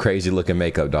 That's some crazy looking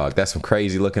makeup, dog. That's some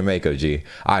crazy looking makeup, G.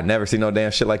 I never seen no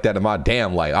damn shit like that in my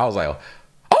damn life. I was like,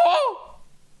 oh,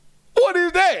 what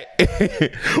is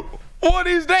that? What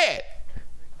is that?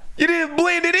 You didn't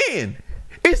blend it in.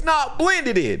 It's not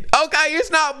blended in. Okay,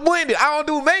 it's not blended. I don't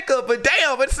do makeup, but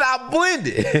damn, it's not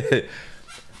blended.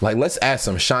 Like, let's add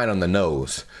some shine on the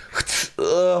nose.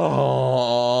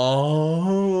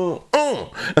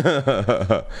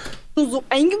 So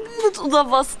eingebildet oder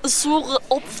was? Ich schwöre,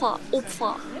 Opfer.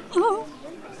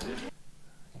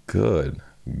 Good.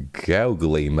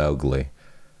 Googly Mowgli.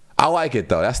 I like it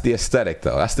though. That's the aesthetic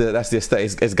though. That's the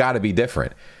aesthetic. It's got to be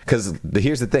different. Because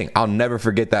here's the thing. I'll never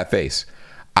forget that face.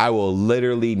 I will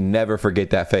literally never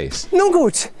forget that face. Nun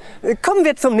gut, kommen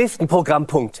wir zum nächsten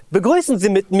Programmpunkt. Begrüßen Sie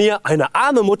mit mir eine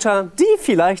arme Mutter, die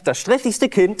vielleicht das stressigste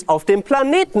Kind auf dem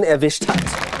Planeten erwischt hat.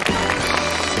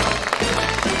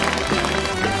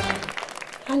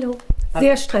 Hallo.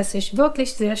 Sehr stressig,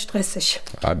 wirklich sehr stressig.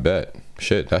 I bet.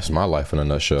 Shit, that's my life in a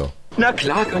nutshell. Na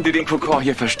klar könnt ihr den Kokon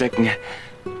hier verstecken.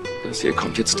 Das hier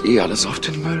kommt jetzt eh alles auf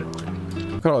den Müll.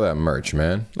 Look at all that merch,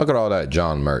 man. Look at all that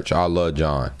John merch. I love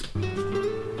John.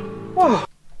 Whoa.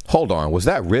 Hold on, was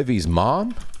that Rivy's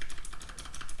mom?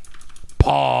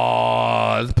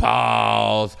 Pause.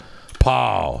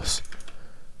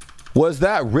 Was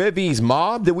that Rivy's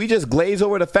mom? Did we just glaze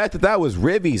over the fact that that was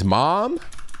Rivy's mom?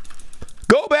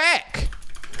 Go back.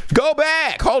 Go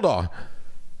back. Hold on.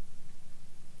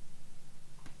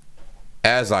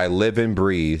 As I live and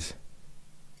breathe.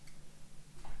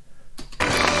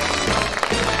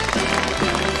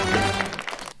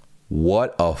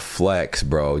 What a flex,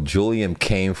 bro. Julian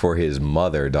came for his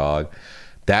mother, dog.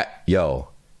 That, yo.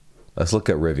 Let's look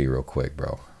at Rivy real quick,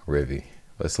 bro. Rivy.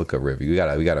 Let's look at Rivy. We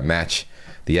gotta match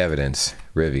the evidence.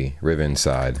 Rivy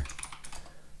inside.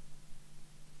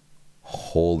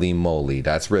 Holy moly,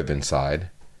 that's Riv inside.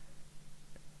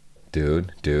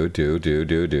 Dude.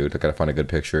 I gotta find a good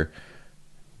picture.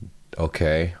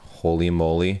 Okay, holy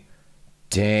moly.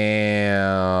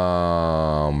 Damn,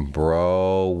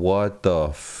 bro. What the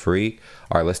freak?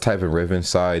 All right, let's type in Riv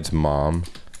inside's mom.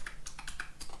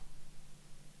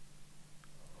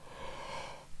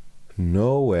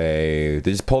 No way.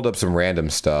 They just pulled up some random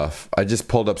stuff. I just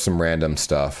pulled up some random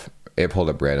stuff. It pulled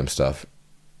up random stuff.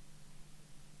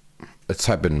 Let's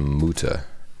type in Muta.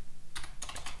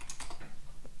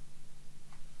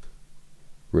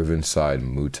 Riv inside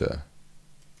Muta.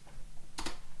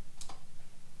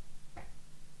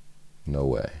 No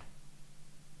way.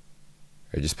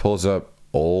 It just pulls up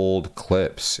old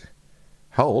clips.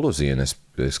 How old was he in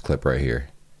this clip right here?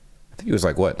 I think he was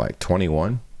like what, like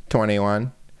 21?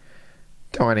 21.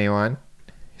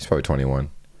 He's probably 21.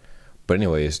 But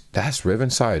anyways, that's Riv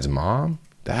inside's mom?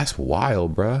 That's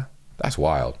wild, bruh. That's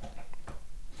wild.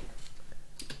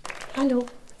 Hallo.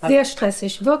 Sehr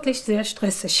stressig. Wirklich sehr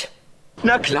stressig.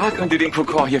 Na klar könnt ihr den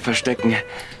Kokor hier verstecken.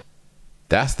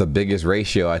 That's the biggest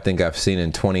ratio I think I've seen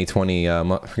in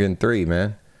 2023,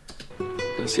 man.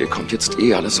 Das hier kommt jetzt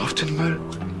eh alles auf den Müll.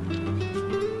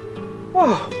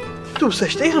 Oh, du bist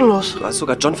echt ehrenlos. Du hast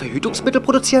sogar John Verhütungsmittel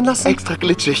produzieren lassen? Extra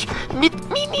glitschig, mit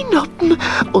Mini-Noten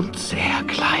und sehr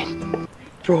klein.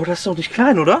 Bro, das ist doch nicht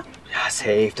klein, oder? Ja,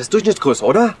 safe. Das ist Durchschnittsgröße,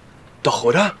 oder? Doch,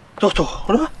 oder? Doch,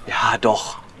 oder? Ja,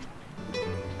 doch.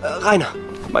 Rainer,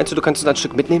 meinst du kannst uns ein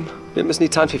Stück mitnehmen? Wir müssen die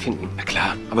Zahnfee finden. Na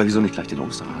klar, aber wieso nicht gleich den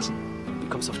Osterhasen? Wie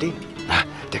kommst du auf den? Na,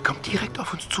 der kommt direkt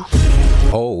auf uns zu.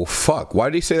 Oh, fuck. Why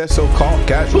did he say that so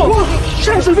casual? Oh,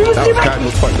 Scheiße, wir müssen That was casual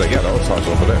as fuck. Like, yeah, the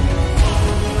Osterhasen over there.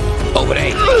 Over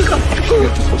there.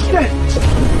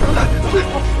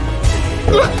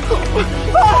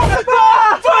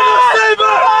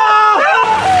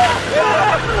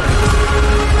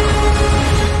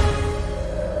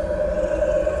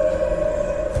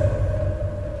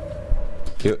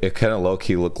 It kind of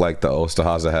low-key looked like the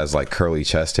Osterhase has like curly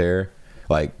chest hair.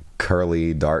 Like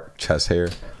curly, dark chest hair.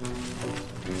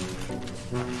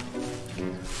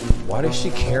 Why is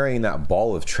she carrying that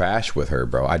ball of trash with her,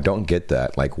 bro? I don't get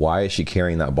that. Like, why is she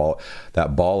carrying that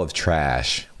ball of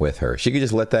trash with her? She could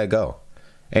just let that go.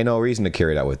 Ain't no reason to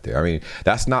carry that with her. I mean,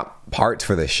 that's not parts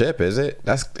for the ship, is it?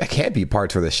 That can't be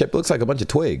parts for the ship. It looks like a bunch of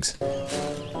twigs.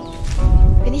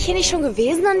 Bin ich hier nicht schon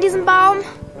gewesen an diesem Baum?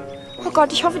 Oh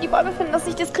Gott, ich hoffe, die Bäume finden das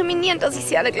nicht diskriminierend, dass ich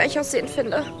sie alle gleich aussehen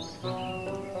finde.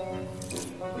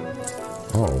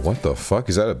 Oh, what the fuck?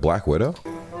 Is that a Black Widow?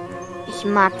 Ich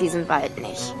mag diesen Wald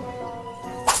nicht.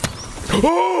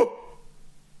 Oh!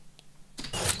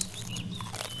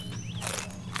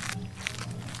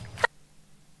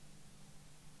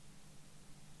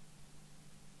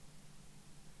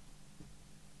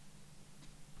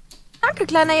 Danke,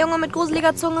 kleiner Junge mit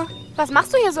gruseliger Zunge. Was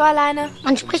machst du hier so alleine?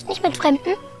 Man spricht nicht mit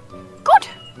Fremden? Gut,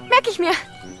 merke ich mir.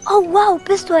 Oh wow,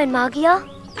 bist du ein Magier?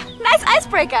 Nice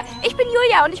Icebreaker. Ich bin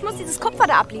Julia und ich muss dieses Kupfer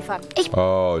da abliefern.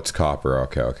 Oh, it's copper.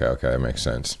 Okay. That makes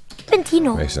sense. Ich bin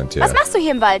Tino. Makes sense, yeah. Was machst du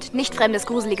hier im Wald? Nicht fremdes,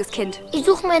 gruseliges Kind. Ich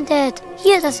suche meinen Dad.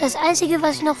 Hier, das ist das Einzige,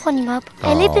 was ich noch von ihm habe.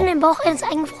 Er lebt in dem Bauch eines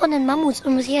eingefrorenen Mammuts,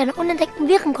 um sich einer unentdeckten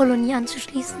Virenkolonie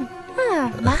anzuschließen.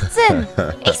 Macht Sinn.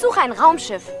 Ich suche ein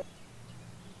Raumschiff.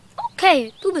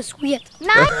 Okay, du bist weird.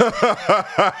 Nein!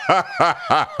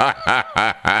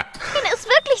 Ist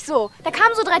wirklich so. Da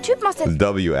kamen so 3 Typen aus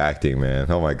der W-Acting,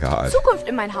 man. Oh my God. Zukunft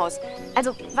in mein Haus.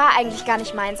 Also, war eigentlich gar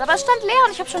nicht meins, aber es stand leer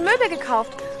und ich habe schon Möbel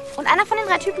gekauft. Und einer von den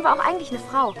 3 Typen war auch eigentlich eine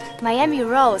Frau. Miami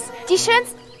Rose. Die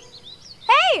schönste...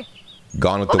 Hey!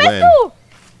 Gone with Wo the bist wind. du?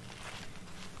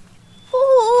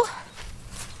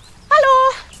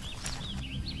 Hallo!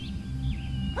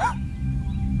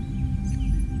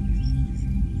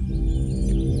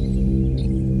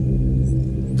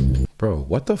 Bro,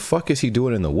 what the fuck is he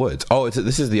doing in the woods? Oh,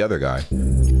 this is the other guy.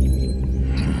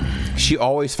 She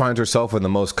always finds herself in the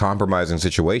most compromising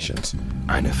situations.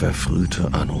 Eine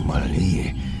verfrühte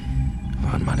Anomalie.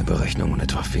 Waren meine Berechnungen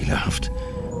etwa fehlerhaft?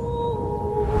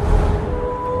 Oh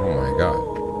my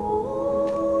God.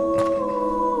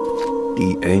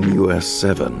 Die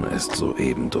NUS-7 ist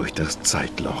soeben durch das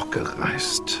Zeitloch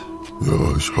gereist.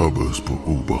 Ja, ich habe es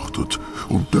beobachtet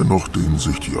und dennoch dehnen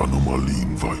sich die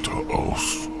Anomalien weiter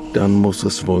aus. Dann muss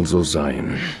es wohl so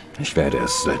sein. Ich werde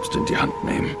es selbst in die Hand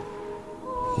nehmen.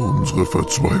 Unsere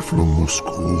Verzweiflung muss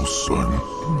groß sein,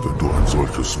 wenn du ein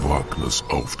solches Wagnis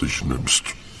auf dich nimmst.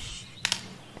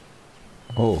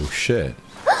 Oh shit.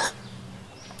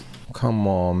 Come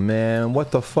on, man.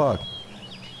 What the fuck?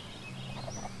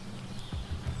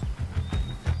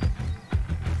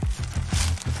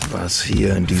 Was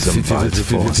hier in diesem Wald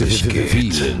vor sich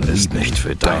geht, ist nicht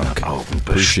für deine Augen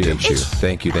bestimmt.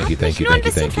 Thank you. Nur ein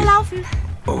bisschen verlaufen.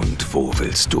 Und wo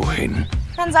willst du hin?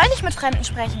 Man soll nicht mit Fremden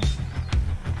sprechen.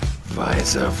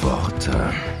 Weise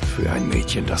Worte für ein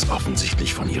Mädchen, das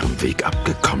offensichtlich von ihrem Weg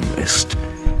abgekommen ist.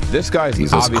 This guy's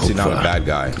obviously not a bad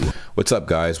guy. What's up,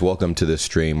 guys? Welcome to this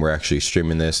stream. We're actually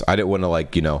streaming this. I didn't want to,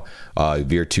 like, you know,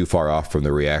 veer too far off from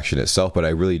the reaction itself, but I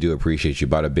really do appreciate you,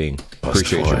 bada bing.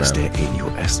 Appreciate you, man. Der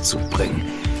NUS zu bringen.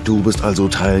 Du bist also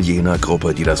Teil jener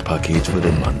Gruppe, die das Paket für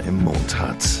den Mann im Mond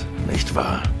hat, nicht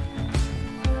wahr?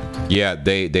 Yeah,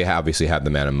 they obviously have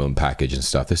the Man in Moon package and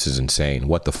stuff. This is insane.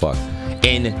 What the fuck?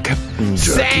 Captain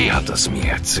Jerky hat es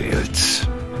mir erzählt.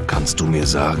 Kannst du mir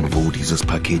sagen, wo dieses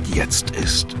Paket jetzt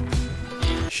ist?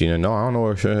 Sheena, no, I don't know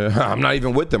where I'm not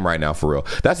even with them right now, for real.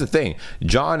 That's the thing.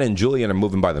 John and Julian are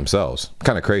moving by themselves.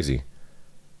 Kind of crazy.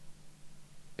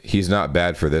 He's not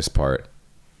bad for this part.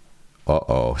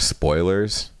 Uh-oh.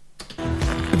 Spoilers?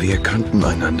 Wir könnten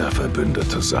einander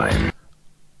Verbündete sein.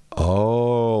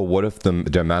 Oh, what if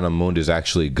the Man in Moon is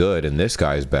actually good and this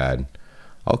guy's bad?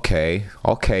 Okay,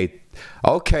 Brody.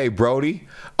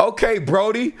 Okay,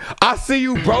 Brody. I see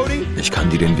you, Brody. Ich kann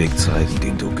dir den Weg zeigen,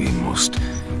 den du gehen musst.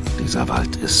 Dieser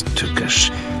Wald ist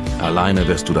tückisch. Alleine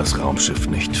wirst du das Raumschiff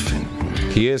nicht finden.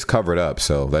 He is covered up,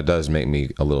 so that does make me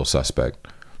a little suspect.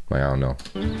 Like, I don't know.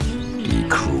 Die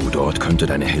Crew dort könnte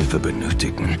deine Hilfe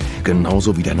benötigen.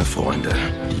 Genauso wie deine Freunde,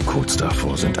 die kurz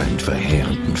davor sind, einen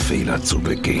verheerenden Fehler zu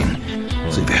begehen.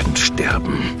 Sie werden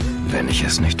sterben, wenn ich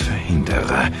es nicht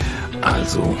verhindere.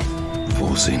 Also,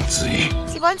 wo sind sie?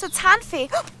 Sie wollen zur Zahnfee.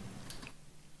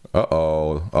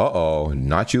 Uh-oh.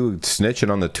 Not you snitching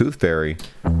on the Tooth Fairy.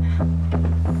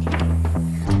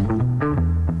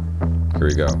 Here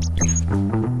we go.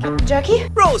 Captain Jerky?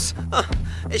 Rose!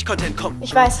 Ich konnte entkommen.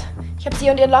 Ich weiß. Ich habe sie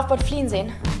und ihren Lovebot fliehen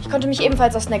sehen. Ich konnte mich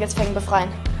ebenfalls aus Snaggles Fängen befreien.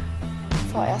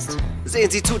 Vorerst.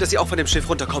 Sehen Sie zu, dass Sie auch von dem Schiff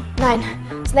runterkommen. Nein.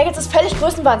 Snaggles ist völlig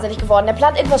größenwahnsinnig geworden. Er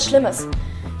plant irgendwas Schlimmes.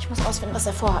 Ich muss ausfinden, was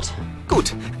er vorhat.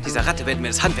 Gut. Dieser Ratte werden wir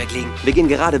das Handwerk legen. Wir gehen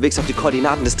geradewegs auf die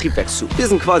Koordinaten des Triebwerks zu. Wir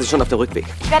sind quasi schon auf der Rückweg.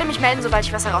 Ich werde mich melden, sobald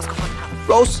ich was herausgefunden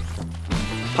habe. Rose,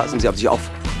 passen Sie auf sich auf.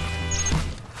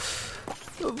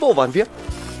 Wo waren wir?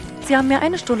 Sie haben mir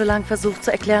eine Stunde lang versucht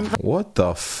zu erklären... What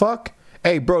the fuck?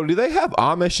 Hey, bro, do they have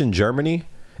Amish in Germany?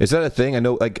 Is that a thing? I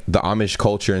know, like, the Amish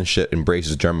culture and shit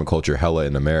embraces German culture hella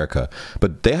in America.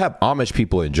 But they have Amish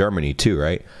people in Germany too,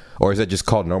 right? Or is that just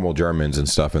called normal Germans and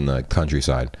stuff in the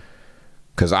countryside?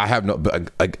 Because I have no...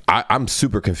 Like, I'm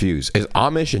super confused. Is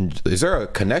Amish and... Is there a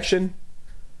connection?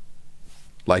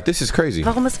 Like, this is crazy.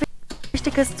 Warum es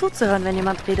wichtig ist, zuzuhören, wenn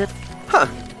jemand redet. Ha,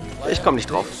 ich komme nicht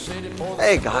drauf.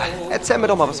 Egal, erzähl mir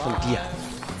doch mal was von dir.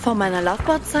 Vor meiner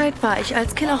Lovebot-Zeit war ich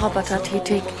als Killerroboter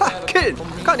tätig. Ha, killen!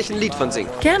 Kann ich ein Lied von singen?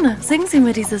 Gerne, singen Sie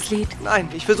mir dieses Lied. Nein,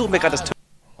 ich versuche mir gerade das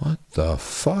What the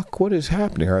fuck? What is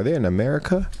happening? Are they in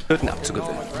America? Töten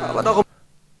abzugewöhnen. Aber darum...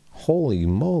 Holy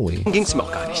moly. Ging's mir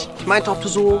auch gar nicht. Ich meinte, ob du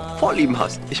so Vorlieben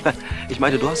hast. Ich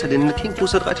meinte, du hast ja den King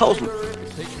Booster 3000.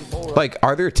 Like,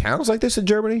 are there towns like this in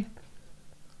Germany?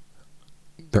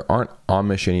 There aren't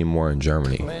Amish anymore in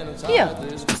Germany. Hier.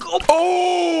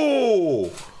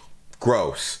 Oh!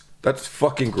 Gross. That's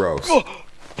fucking gross. Oh,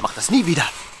 mach das nie wieder.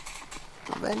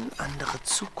 Wenn andere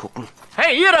zugucken.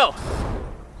 Hey, ihr da!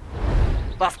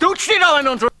 Was tut ihr da in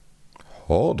unserer...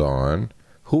 Hold on.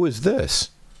 Who is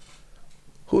this?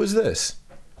 Who is this?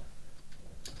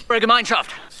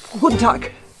 Gemeinschaft. Guten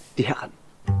Tag, die Herren.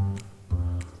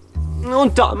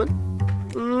 Und Damen.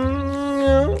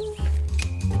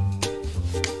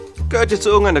 Gehört ihr zu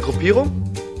irgendeiner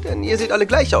Gruppierung? Denn ihr seht alle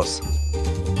gleich aus.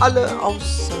 Alle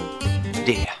außer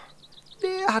der.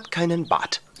 Der hat keinen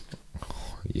Bart.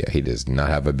 Yeah, he does not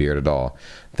have a beard at all.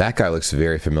 That guy looks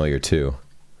very familiar too.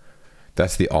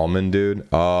 That's the almond dude?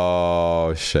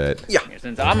 Oh, shit. Ja. Wir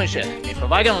sind Amische. Wir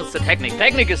verweigern uns der Technik.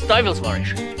 Technik ist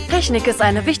teufelswarisch. Technik ist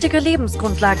eine wichtige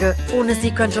Lebensgrundlage. Ohne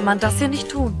sie könnte man das hier nicht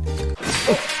tun.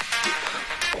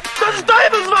 Das ist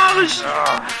teufelswarisch!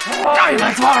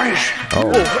 Teufelswarisch!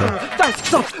 Nein,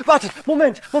 stopp! Wartet!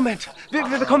 Moment!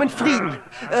 Wir bekommen Frieden.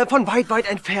 Von weit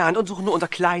entfernt und suchen nur unser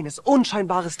kleines,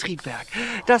 unscheinbares Triebwerk,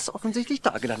 das offensichtlich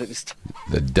da gelandet ist.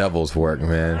 The devil's work,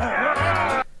 man.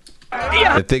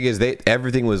 The thing is,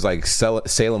 everything was like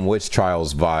Salem witch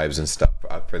trials vibes and stuff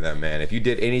for them, man. If you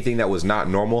did anything that was not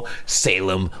normal,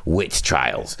 Salem witch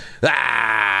trials.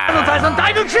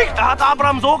 Hat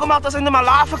Abraham so gemacht, dass er nicht mehr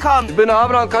laufen kann. Ich bin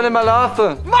Abraham, kann nicht mehr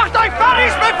laufen. Macht euch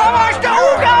fertig, bevor wir euch der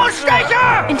Uge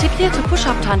ausstechen! Integrierte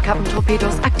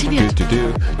Push-Up-Tarnkappentorpedos aktiviert.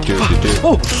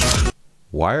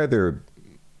 Why are there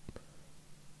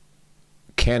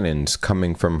cannons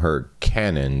coming from her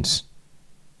cannons?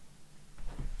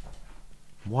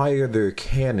 Why are there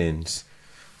cannons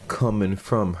coming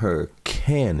from her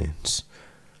cannons?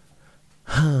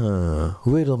 Huh,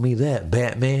 riddle me that,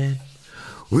 Batman.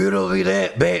 Riddle me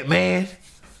that, Batman.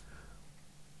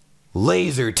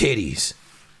 Laser titties.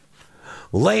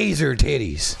 Laser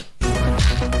titties.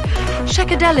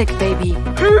 Shakedelic, Baby.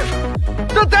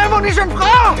 Der Dämon ist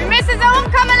entkommen! Wir müssen sie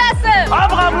umkommen lassen!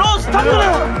 Abraham, los, Tante!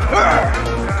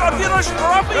 Gott, ihr euch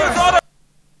strafen, ihr Sonne!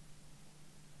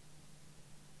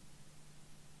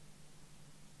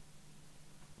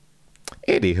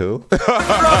 Anywho.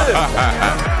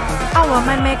 Aua,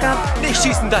 mein Make-up. Nicht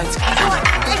schießen, deins.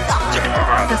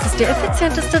 Das ist der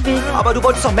effizienteste Weg. Aber du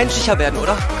wolltest doch menschlicher werden,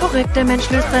 oder? Korrekt, der Mensch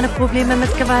löst seine Probleme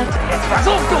mit Gewalt.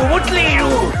 Versuch du, Mutli,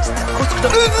 du!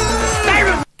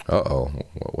 Uh-oh.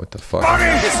 What the fuck?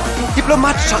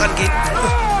 Diplomatisch herangehen.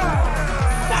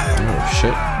 Oh,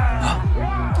 shit.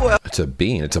 It's a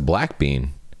bean. It's a black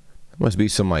bean. It must be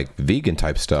some, like, vegan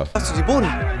type stuff. Hast du die Bohne?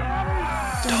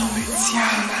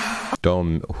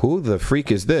 Who the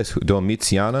freak is this?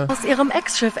 Domitiana? Aus ihrem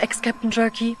Ex-Schiff, Ex-Captain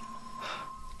Jerky.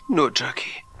 Nur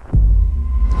Jerky.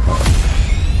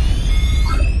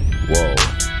 Whoa.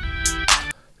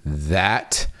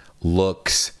 That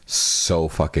looks so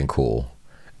fucking cool.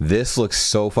 This looks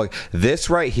so fucking... This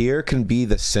right here can be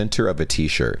the center of a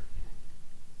t-shirt.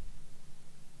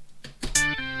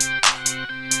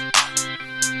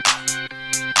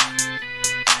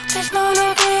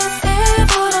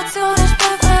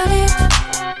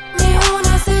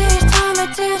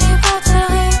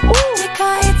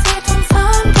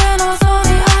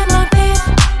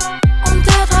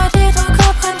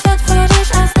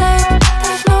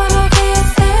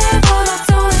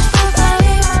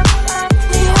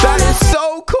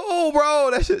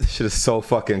 This shit is so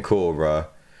fucking cool, bro.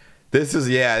 This is,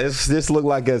 yeah, this looked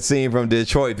like a scene from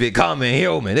Detroit Becoming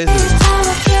Human. This is...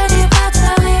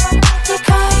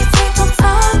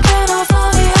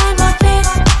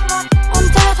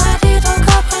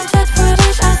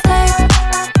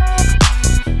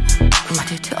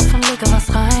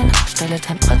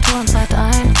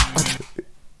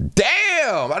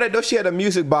 Damn! I didn't know she had a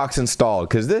music box installed,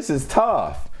 because this is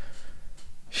tough.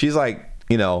 She's like,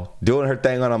 you know, doing her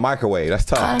thing on a microwave. That's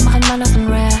tough.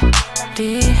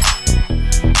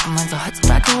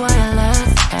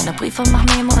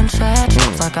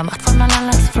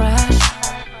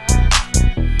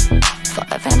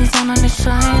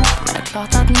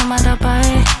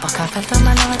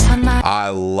 I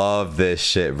love this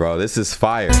shit, bro. This is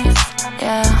fire.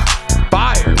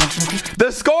 Fire.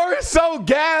 The score is so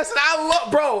gas, and I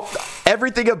love, bro.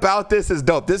 Everything about this is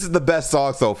dope. This is the best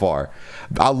song so far.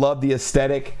 I love the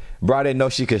aesthetic. Bro, I didn't know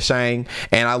she could sing,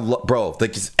 and I love, bro,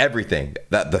 like just everything.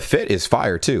 That the fit is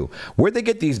fire too. Where'd they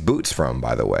get these boots from,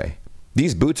 by the way?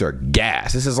 These boots are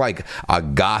gas. This is like a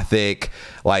gothic,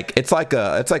 like it's like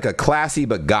a classy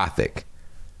but gothic.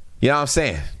 You know what I'm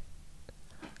saying?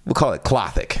 We'll call it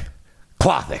clothic.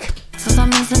 Clothic.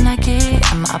 Zusammen Synergie,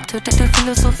 immer up-to-date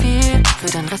Philosophie. Für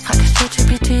den Rest frag ich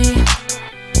ChatGPT.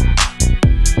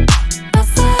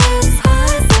 Wasser ist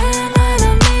heiß in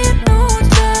einer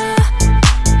Minute.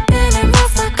 In dem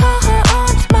Wasser koche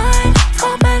und mein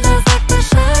Trommelder sagt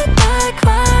Bescheid bei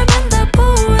Qualm in der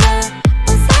Bude.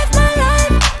 Und save my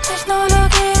life.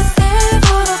 Technologie ist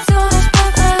Evolution, ich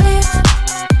bin verliebt.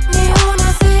 Nie ohne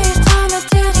sie, ich teile mit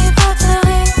dir die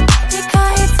Batterie. Die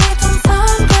KI zieht uns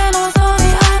an, genauso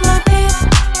wie ein Magnet.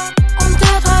 Und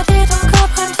der 3D-Drucker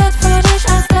printet für dich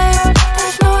ein Steak.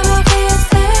 Technologie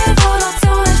ist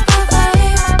Evolution, ich bin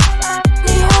verliebt.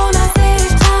 Nie ohne sie,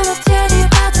 ich teile mit dir die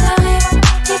Batterie.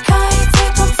 Die KI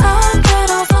zieht uns an,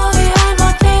 genauso wie ein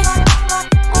Magnet.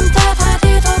 Und der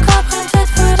 3D-Drucker printet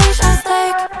für dich ein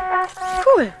Steak.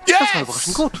 Cool. Das war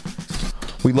überraschend gut.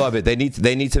 We love it. They need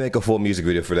to make a full music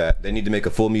video for that. They need to make a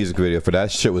full music video for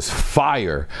that. Shit was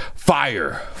fire.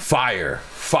 Fire. Fire.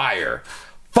 Fire.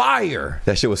 Fire.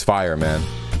 That shit was fire, man.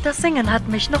 Das Singen hat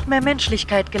mich noch mehr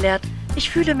Menschlichkeit gelehrt. Ich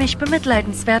fühle mich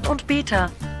bemitleidenswert und beta.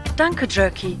 Danke,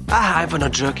 Jerky. Ah, einfach nur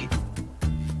Jerky.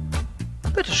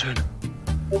 Bitteschön.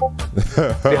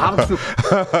 Wir haben's.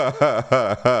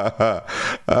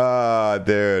 god,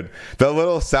 dude. The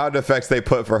little sound effects they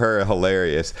put for her are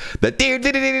hilarious. The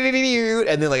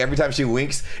and then like every time she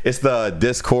winks, it's the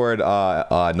Discord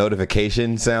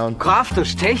notification sound. Kraft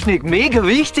durch Technik mega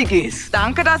wichtig ist.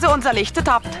 Danke, dass ihr uns erlichtet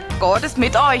habt. Gott ist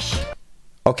mit euch.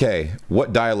 Okay,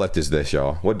 what dialect is this,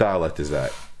 y'all? What dialect is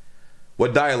that?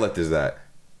 What dialect is that?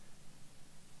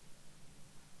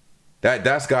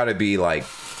 That's gotta be like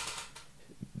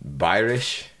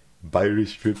Bayerisch.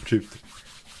 Bayerisch,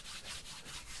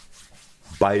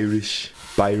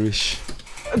 Bayerisch.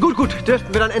 Gut,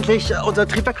 dürften wir dann endlich unser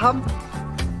Triebwerk haben?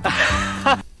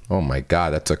 Oh my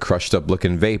god, that's a crushed up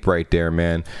looking vape right there,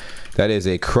 man. That is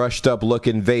a crushed up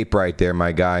looking vape right there,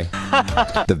 my guy.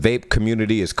 The vape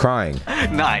community is crying.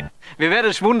 Nein, wir werden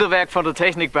das Wunderwerk von der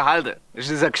Technik behalten. Es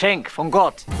ist ein Geschenk von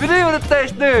Gott. Wir lieben die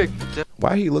Technik.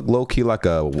 Why he look low-key like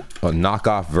a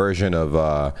knockoff version of,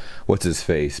 what's his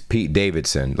face? Pete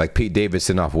Davidson. Like Pete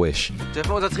Davidson off Wish. Dürfen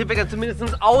wir unser Triebwerk zumindest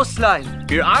ausleihen.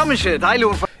 Die amische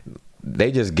Teilung von...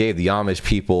 They just gave the Amish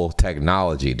people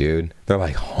technology, dude. They're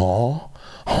like, huh?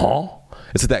 Huh?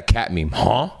 It's that cat meme,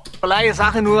 huh? Leihe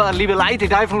Sache nur an liebe Leute, die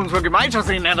Teil von unserer Gemeinschaft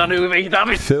sind, dann irgendwelche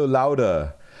damit. Phil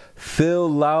Lauda,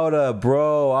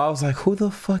 bro. I was like, who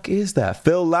the fuck is that?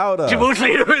 Phil Lauda.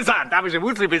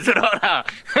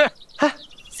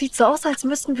 Sieht so aus, als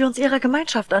müssten wir uns ihrer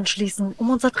Gemeinschaft anschließen, um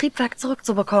unser Triebwerk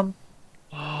zurückzubekommen.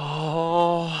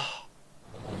 Oh.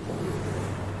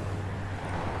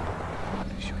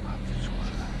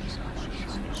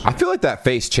 I feel like that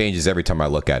face changes every time I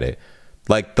look at it.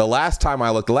 Like the last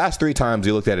 3 times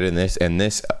we looked at it in this,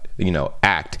 you know,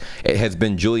 act, it has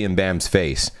been Julian Bam's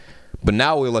face. But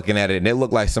now we're looking at it and it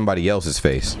looked like somebody else's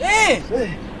face. Hey,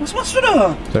 was machst du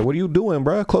da? Like, what are you doing,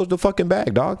 bro? Close the fucking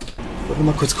bag, dog.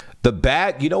 The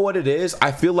bag, you know what it is?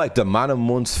 I feel like the MANN IM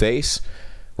MOND's face,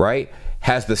 right,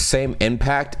 has the same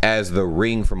impact as the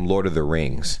ring from Lord of the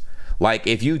Rings. Like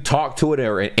if you talk to it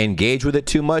or engage with it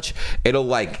too much, it'll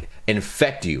like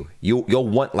infect you. You'll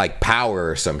want like power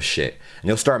or some shit. And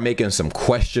you'll start making some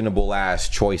questionable ass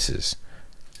choices.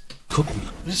 Gucken.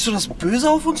 Willst du das Böse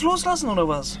auf uns loslassen oder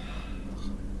was?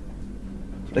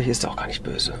 Vielleicht ist er auch gar nicht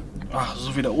böse. Ach,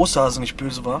 so wie der Osterhase nicht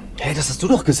böse war. Hey, das hast du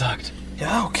doch gesagt.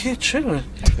 Ja, okay, chill.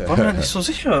 War mir nicht so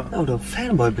sicher. Ja, du ein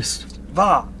Fanboy bist.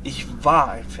 Ich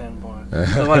war ein Fanboy.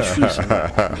 Da war ich Füße.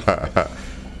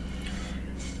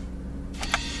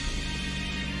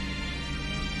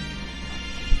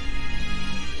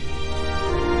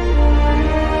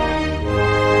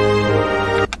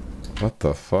 What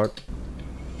the fuck?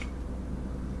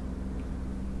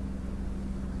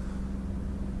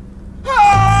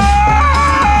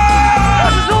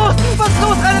 Was ist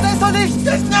los? Rennt es doch nicht!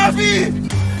 Das Navi!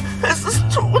 Es ist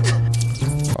tot!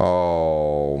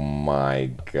 Oh my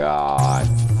god.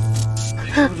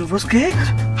 Du wirst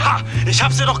gehackt? Ha! Ich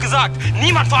hab's dir doch gesagt!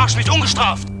 Niemand verarscht mich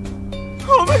ungestraft!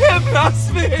 Komm her,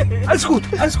 Blasweg! Alles gut.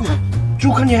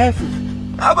 Ju kann dir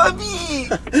helfen. Aber wie?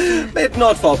 Mit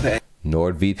NordVPN.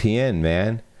 NordVPN,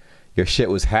 man. Your shit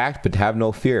was hacked, but have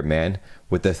no fear, man.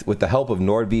 With the help of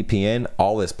NordVPN,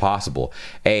 all is possible.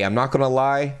 Hey, I'm not gonna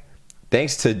lie.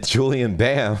 Thanks to Julian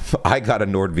Bam, I got a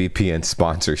NordVPN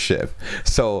sponsorship.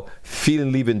 So,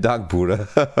 vielen lieben Dank, Bruder,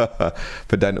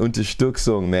 für deine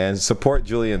Unterstützung, man. Support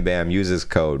Julian Bam. Use his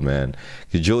code, man.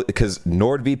 Because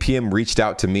NordVPN reached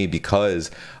out to me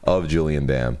because of Julian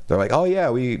Bam. They're like, oh yeah,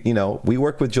 we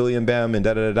work with Julian Bam and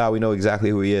da-da-da-da. We know exactly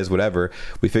who he is, whatever.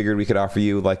 We figured we could offer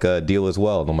you like a deal as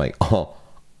well. And I'm like,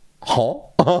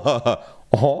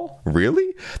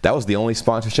 really? That was the only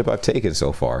sponsorship I've taken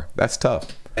so far. That's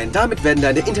tough. Damit werden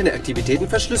deine Internetaktivitäten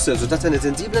verschlüsselt, sodass deine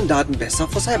sensiblen Daten besser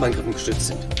vor Cyberangriffen geschützt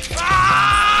sind.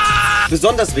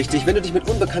 Besonders wichtig, wenn du dich mit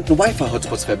unbekannten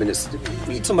Wi-Fi-Hotspots verbindest,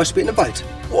 wie zum Beispiel in einem Wald.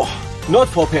 Oh.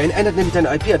 NordVPN ändert nämlich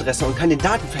deine IP-Adresse und kann den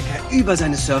Datenverkehr über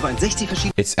seine Server in 60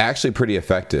 verschiedene... It's actually pretty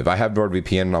effective. I have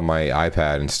NordVPN on my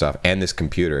iPad and stuff and this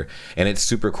computer, and it's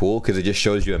super cool because it just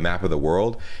shows you a map of the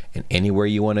world, and anywhere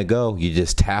you want to go, you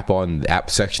just tap on the app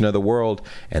section of the world,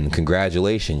 and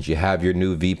congratulations, you have your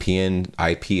new VPN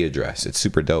IP address. It's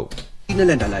super dope.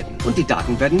 Länder leiten und die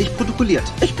Daten werden nicht protokolliert.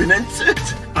 Ich bin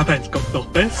entzückt. Aber es kommt noch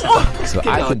besser. So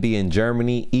I can be in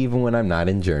Germany even when I'm not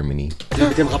in Germany.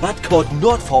 Mit dem Rabattcode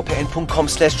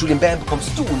nordvpn.com/JulianBam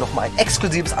bekommst du nochmal ein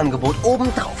exklusives Angebot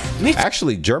obendrauf.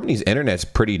 Actually, Germany's internet's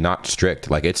pretty not strict.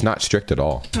 Like, it's not strict at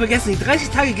all. Du vergessen, die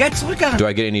 30 Tage Geld zurückgarantiert. Do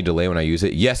I get any delay when I use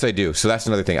it? Yes, I do. So that's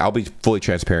another thing. I'll be fully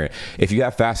transparent. If you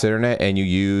have fast internet and you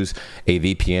use a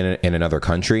VPN in another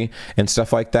country and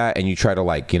stuff like that, and you try to,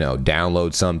 like, you know,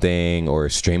 download something watching or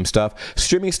stream stuff.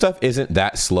 Streaming stuff isn't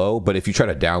that slow, but if you try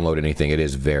to download anything, it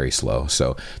is very slow.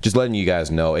 So just letting you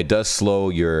guys know, it does slow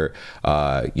your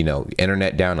you know,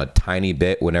 internet down a tiny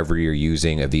bit whenever you're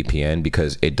using a VPN,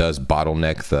 because it does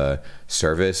bottleneck the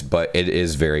service, but it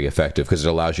is very effective because it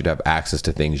allows you to have access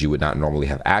to things you would not normally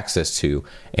have access to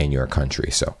in your country.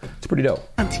 So it's pretty dope.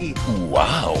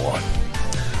 Wow.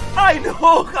 Ein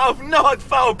Hoch auf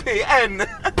NordVPN!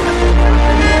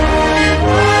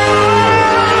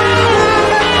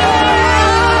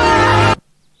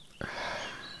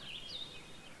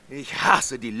 Ich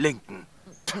hasse die Linken.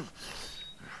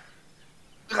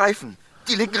 Reifen.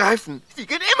 Die linken Reifen. Die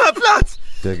gehen immer platt.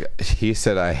 He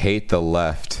said, I hate the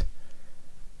left.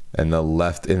 And the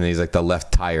left, and he's like, the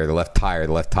left tire, the left tire,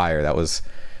 the left tire. That was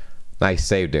nice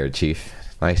save there, Chief.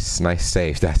 Nice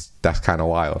save. That's kind of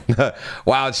wild.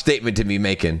 Wild statement to be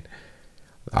making.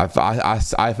 I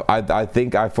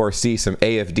think I foresee some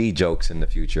AFD jokes in the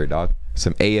future, dog.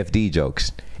 Some AFD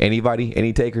jokes. Anybody?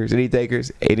 Any takers? Any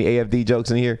takers? Any AFD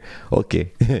jokes in here?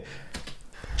 Okay.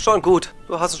 Schon gut.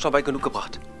 Du hast uns schon weit genug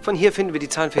gebracht. Von hier finden wir die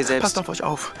Zahnfee selbst. Passt auf euch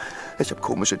auf. Ich habe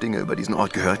komische Dinge über diesen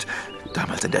Ort gehört.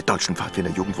 Damals in der deutschen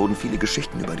Pfadfinderjugend wurden viele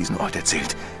Geschichten über diesen Ort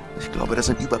erzählt. Ich glaube, das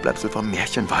sind Überbleibsel vom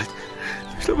Märchenwald.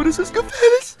 Ich glaube, das ist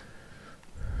gefährlich.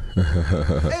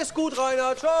 Ist gut,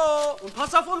 Rainer. Ciao. Und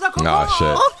pass auf unser Kokon. Oh,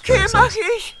 shit. Okay, mach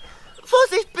ich.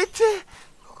 Vorsicht, bitte.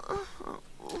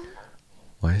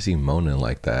 Why is he moaning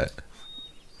like that?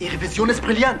 Ihre Vision ist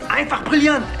brillant. Einfach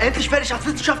brillant. Endlich werde ich als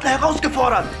Wissenschaftler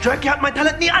herausgefordert. Jerky hat mein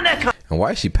Talent nie anerkannt. And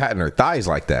why is she patting her thighs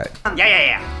like that? Ja.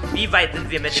 Wie weit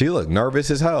sind wir mit She looked nervous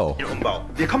as hell. dem Umbau?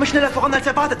 Wir kommen schneller voran als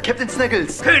erwartet, Captain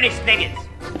Snuggles. König Snuggles.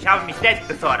 Ich habe mich selbst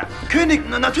befördert. König,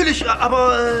 natürlich,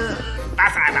 aber...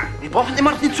 Was aber? Wir brauchen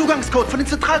immer noch den Zugangscode von den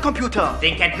Zentralcomputer.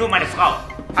 Den kennt nur meine Frau.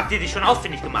 Habt ihr die schon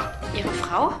ausfindig gemacht? Ihre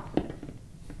Frau?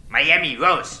 Miami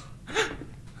Rose.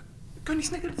 König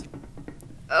Snuggles.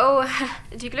 Oh,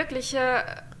 die Glückliche.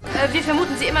 Wir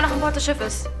vermuten, sie immer noch an Bord des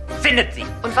Schiffes. Findet sie.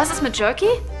 Und was ist mit Jerky?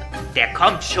 Der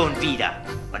kommt schon wieder.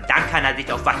 Und dann kann er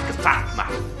sich auf was gefasst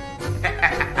machen.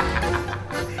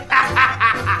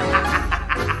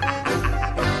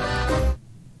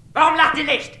 Warum lacht ihr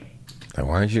nicht? Why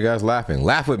aren't you guys laughing?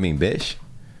 Laugh with me, bitch.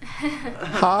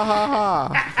 Ha ha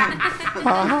ha.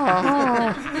 Ha ha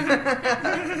ha.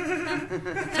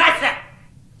 Fresse!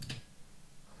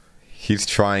 He's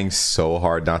trying so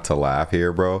hard not to laugh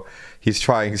here, bro. He's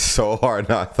trying so hard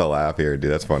not to laugh here,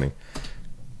 dude. That's funny.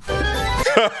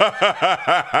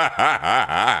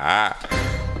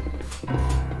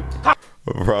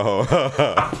 Bro.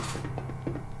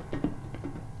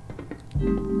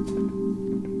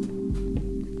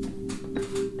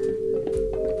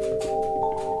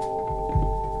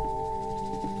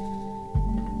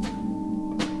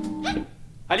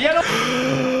 Hallihallo!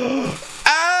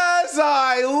 As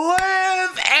I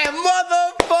live and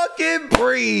motherfucking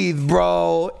breathe,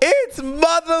 bro. It's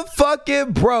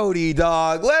motherfucking Brody,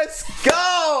 dog. Let's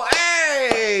go.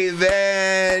 Hey,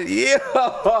 man.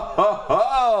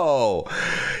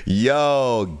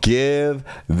 Yo, give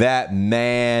that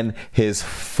man his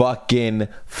fucking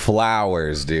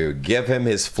flowers, dude. Give him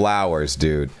his flowers,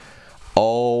 dude.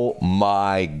 Oh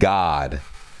my God.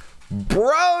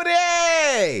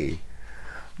 Brody!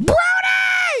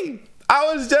 Brody!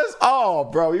 I was just, oh,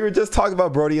 bro, we were just talking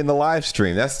about Brody in the live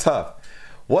stream. That's tough.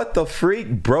 What the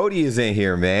freak? Brody is in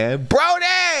here, man.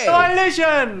 Brody!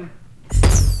 Coalition!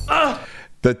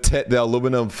 The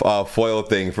aluminum foil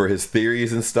thing for his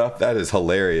theories and stuff, that is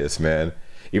hilarious, man.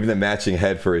 Even the matching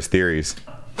head for his theories.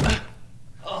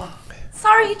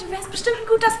 Sorry, du wärst bestimmt ein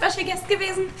guter Special Guest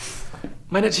gewesen.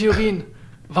 Meine Theorien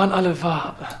waren alle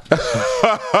wahr.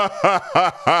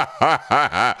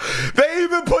 They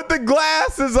even put the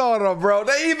glasses on him, bro.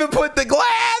 They even put the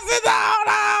glasses on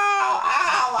him.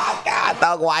 Oh my God,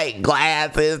 the white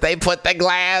glasses. They put the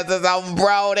glasses on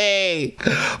Brody.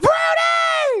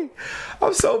 Brody!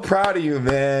 I'm so proud of you,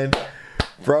 man.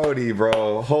 Brody,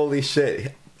 bro. Holy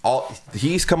shit.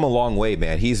 He's come a long way,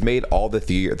 man. He's made all the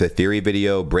theory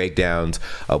video breakdowns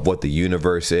of what the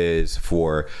universe is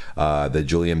for the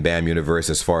Julian Bam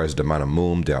universe, as far as the Man im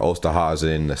Mond, der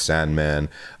Osterhasen, the Sandman,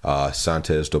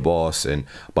 Santos, the Boss, and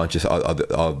a bunch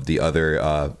of the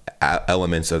other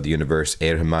elements of the universe,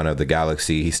 Hermano of the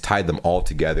galaxy. He's tied them all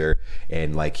together,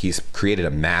 and like he's created a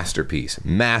masterpiece.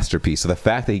 So the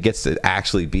fact that he gets to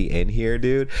actually be in here,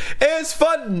 dude, is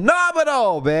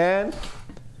phenomenal, man.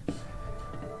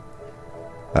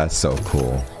 That's so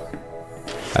cool.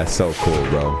 That's so cool,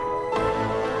 bro.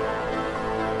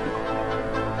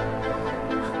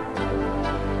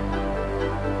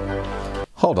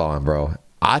 Hold on, bro.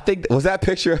 I think, was that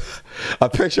picture a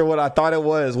picture of what I thought it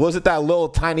was? Was it that little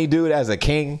tiny dude as a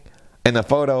king? In the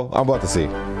photo, I'm about to see.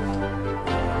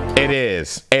 It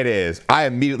is. It is. I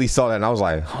immediately saw that and I was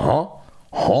like, huh?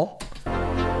 Huh?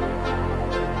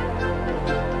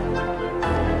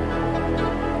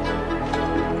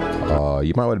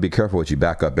 You might want to be careful what you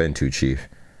back up into, Chief.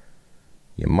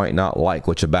 You might not like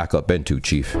what you back up into,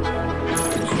 Chief.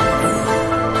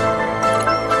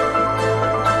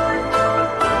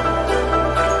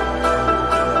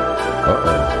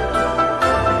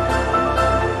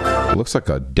 It looks like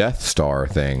a Death Star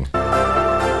thing.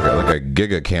 Got like a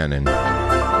Giga Cannon.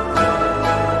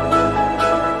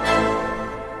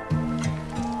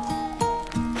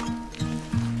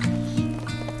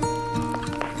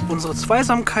 Unsere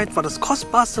Zweisamkeit war das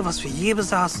Kostbarste, was wir je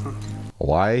besaßen.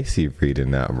 Why is he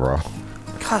reading that, bro?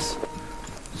 Krass.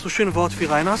 So schöne Worte wie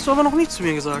Rainer hast du aber noch nie zu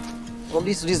mir gesagt. Warum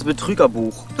liest du dieses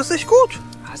Betrügerbuch? Das ist echt gut.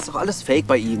 Das ist doch alles Fake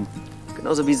bei ihm.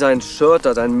 Genauso wie sein Shirt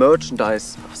da, sein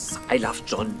Merchandise. I love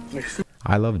John.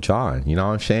 I love John. You know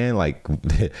what I'm saying? Like,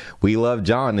 we love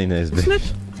John in this. Müssen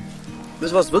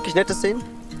wir was wirklich Nettes sehen?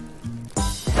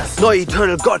 Das neue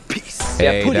Eternal God Piece.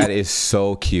 Hey, that is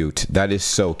so cute. That is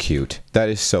so cute. That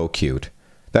is so cute.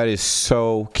 That is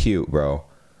so cute, bro.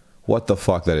 What the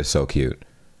fuck? That is so cute.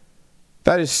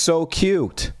 That is so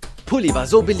cute. Pulli war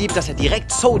so beliebt, dass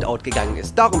direkt sold out gegangen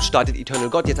ist. Darum startet Eternal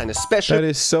God jetzt eine Special That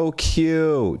is so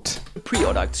cute.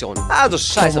 Pre-Order-Aktion. Also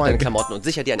scheiß auf deine Klamotten und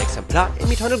sicher dir ein Exemplar im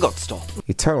Eternal God Store.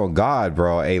 Eternal God,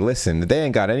 bro. Hey, listen, they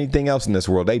ain't got anything else in this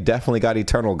world. They definitely got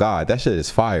Eternal God. That shit is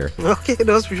fire. Okay,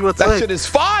 du hast mich überzeugt. That shit is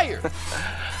fire.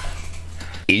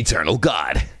 Eternal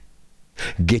God.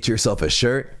 Get yourself a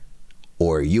shirt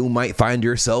or you might find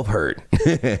yourself hurt.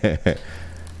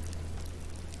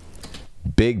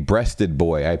 Big breasted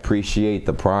boy. I appreciate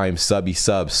the prime subby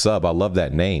sub. I love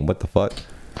that name. What the fuck?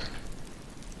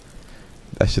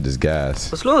 That shit is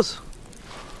gas. Was ist los?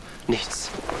 Nichts.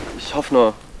 Ich hoffe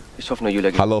nur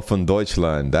Julia. Hallo von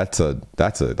Deutschland. That's a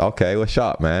okay, what's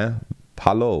up, man?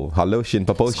 Hallo. Hallochen,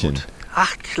 Papochen.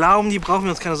 Ach klar, um die brauchen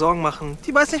wir uns keine Sorgen machen.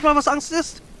 Die weiß nicht mal, was Angst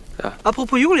ist. Ja.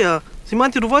 Apropos Julia, sie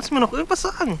meinte, du wolltest mir noch irgendwas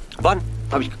sagen. Wann?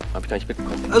 Hab ich gar nicht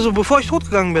mitbekommen. Also bevor ich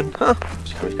totgegangen bin. Ha,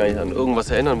 ich kann mich gar nicht an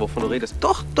irgendwas erinnern, wovon du redest.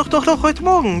 Doch, heute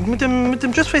Morgen. Mit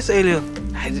dem Just-Face-Alien.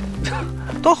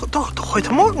 Doch,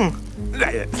 heute Morgen.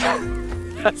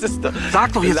 Das ist doch...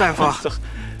 Sag doch jetzt einfach.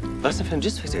 Was denn für ein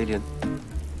Just-Face-Alien?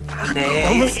 Ach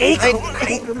nee.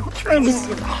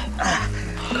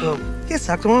 Komm, jetzt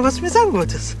sag doch mal, was du mir sagen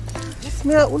wolltest. Ist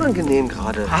mir unangenehm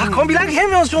gerade. Ach komm, wie lange kennen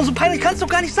wir uns schon? So peinlich kann es doch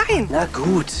gar nicht sein. Na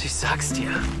gut, ich sag's dir.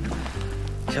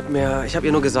 Ich hab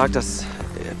ihr nur gesagt, dass,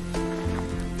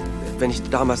 wenn ich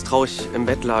damals traurig im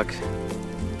Bett lag,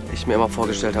 ich mir immer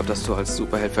vorgestellt habe, dass du als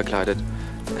Superheld verkleidet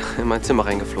in mein Zimmer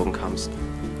reingeflogen kamst,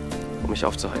 um mich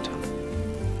aufzuheitern.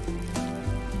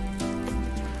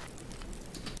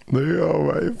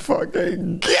 Oh my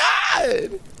fucking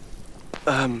God!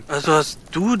 Also hast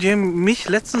du dir mich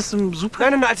letztens im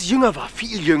Super... Nein, als ich jünger war.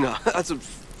 Viel jünger. Also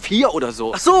 4 oder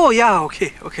so. Ach so, ja,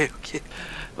 okay.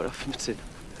 Oder 15.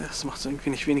 Das macht's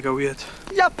irgendwie nicht weniger weird.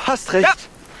 Ja, passt recht.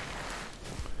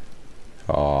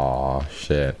 Ja. Oh,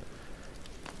 shit.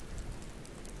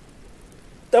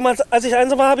 Damals, als ich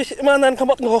einsam war, habe ich immer an deinen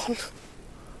Klamotten gerochen.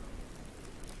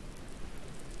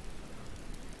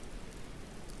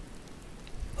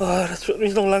 Oh, das wird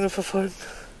mich noch lange verfolgen.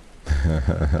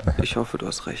 Ich hoffe, du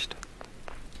hast recht.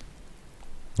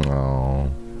 Oh.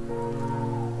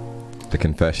 The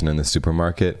confession in the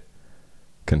supermarket.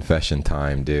 Confession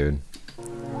time, dude.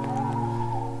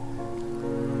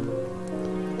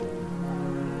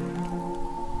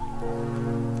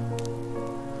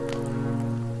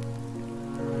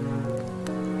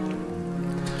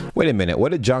 Wait a minute.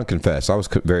 What did John confess? I was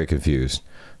very confused.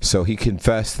 So he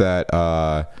confessed that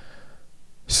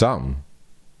something.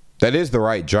 That is the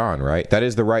right John, right? That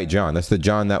is the right John. That's the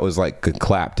John that was like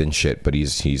clapped and shit. But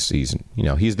he's you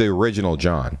know, he's the original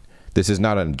John. This is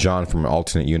not a John from an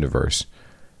alternate universe.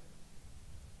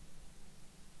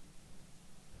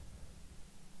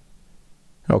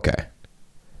 Okay.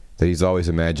 That he's always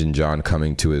imagined John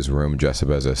coming to his room dressed up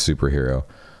as a superhero.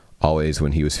 Always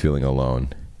when he was feeling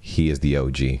alone. He is the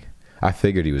OG. I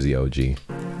figured he was the OG.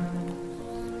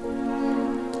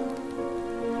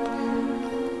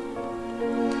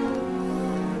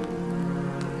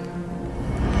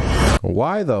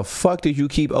 Why the fuck did you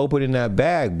keep opening that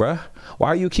bag, bruh?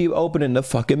 Why you keep opening the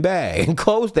fucking bag? And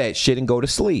close that shit and go to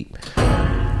sleep.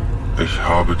 Ich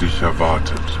habe dich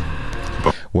erwartet.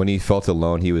 When he felt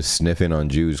alone, he was sniffing on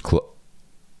Jude's clothes.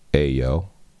 Ayo,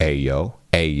 ayo,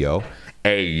 ayo,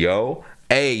 ayo,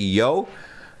 ayo,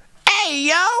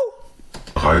 ayo.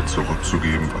 Bereit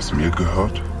zurückzugeben, was mir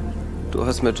gehört? Du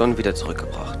hast mir John wieder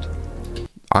zurückgebracht.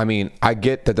 I mean, I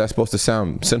get that that's supposed to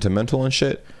sound sentimental and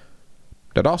shit.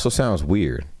 That also sounds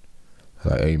weird.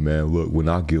 Like, hey man, look, when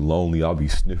I get lonely, I'll be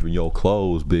sniffing your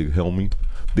clothes, big homie.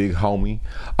 Big homie.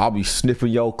 I'll be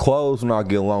sniffing your clothes when I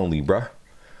get lonely, bruh.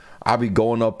 I'll be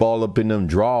going up all up in them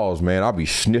drawers, man. I'll be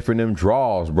sniffing them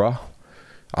drawers, bruh.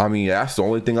 I mean, that's the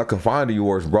only thing I can find of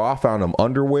yours, bro. I found them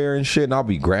underwear and shit, and I'll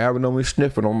be grabbing them and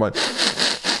sniffing them. I'm like,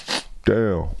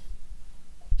 damn.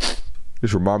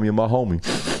 This remind me of my homie.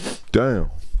 Damn.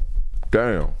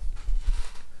 Damn.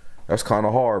 That's kind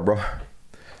of hard, bro.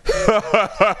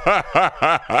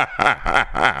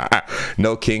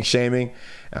 No king shaming.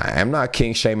 I'm not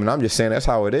king shaming. I'm just saying that's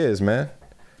how it is, man.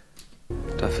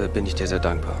 Dafür bin ich dir sehr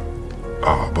dankbar.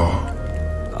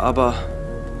 Aber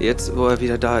jetzt, wo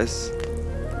wieder da ist,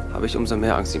 habe ich umso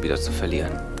mehr Angst, ihn wieder zu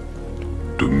verlieren.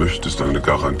 Du möchtest eine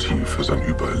Garantie für sein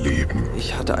Überleben.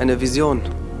 Ich hatte eine Vision.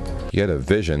 You had a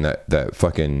vision that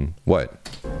fucking what?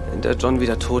 In der John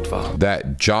wieder tot war.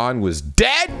 That John was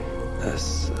dead?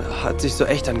 Es hat sich so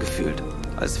echt angefühlt,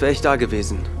 als wäre ich da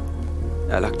gewesen.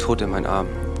 Er lag tot in meinen Armen.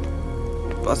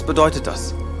 Was bedeutet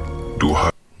das?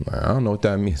 I don't know what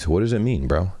that means. What does it mean,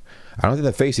 bro? I don't think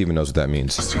the face even knows what that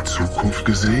means. Hast du die Zukunft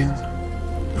gesehen?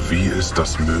 Wie ist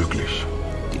das möglich?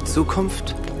 Die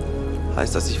Zukunft?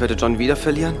 Heißt das, ich werde John wieder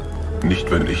verlieren?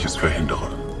 Nicht, wenn ich es verhindere.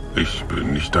 Ich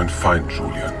bin nicht dein Feind,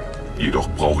 Julian. Jedoch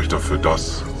brauche ich dafür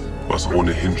das, was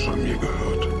ohnehin schon mir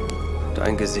gehört.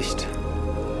 Dein Gesicht.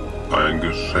 Ein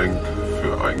Geschenk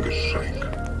für ein Geschenk.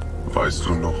 Weißt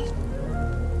du noch?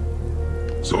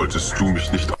 Solltest du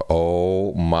mich nicht...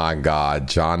 Oh my God,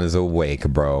 John is awake,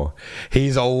 bro.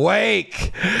 He's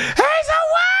awake! He's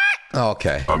awake!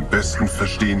 Okay. Am besten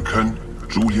verstehen können,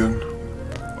 Julian,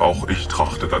 auch ich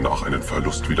trachte danach, einen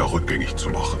Verlust wieder rückgängig zu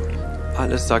machen.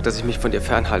 Alles sagt, dass ich mich von dir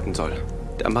fernhalten soll.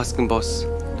 Der Maskenboss,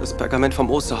 das Pergament vom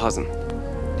Osterhasen,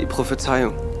 die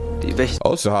Prophezeiung, die Wächter.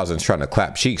 Osterhasen's trying to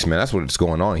clap cheeks, man. That's what's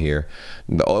going on here.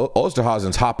 The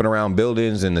Osterhasen's hopping around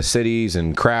buildings in the cities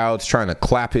and crowds trying to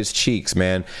clap his cheeks,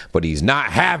 man. But he's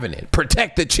not having it.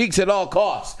 Protect the cheeks at all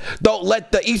costs. Don't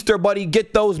let the Easter Bunny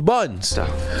get those buns.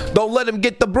 Don't let him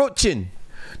get the brooching.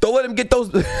 Don't let him get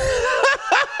those...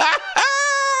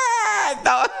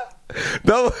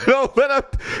 Don't let him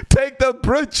take the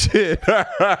brooching.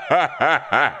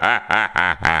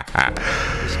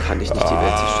 Ich kann dich nicht die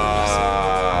Welt zerstören lassen.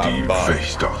 Die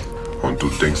Wächter. Und du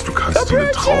denkst, du kannst ihnen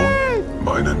trauen?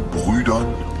 Meinen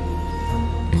Brüdern?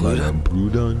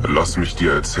 Brüdern? Lass mich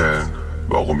dir erzählen,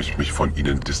 warum ich mich von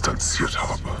ihnen distanziert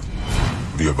habe.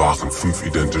 Wir waren 5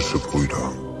 identische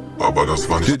Brüder. Aber das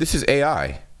war nicht... Dude, this is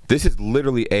AI. This is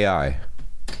literally AI.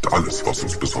 Alles, was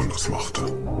uns besonders machte.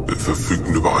 Wir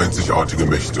verfügten über einzigartige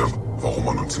Mächte, warum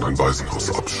man uns in ein Waisenhaus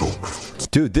abschob.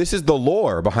 Dude, this is the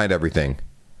lore behind everything.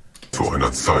 Zu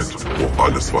einer Zeit, wo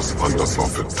alles, was anders war,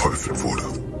 verteufelt wurde.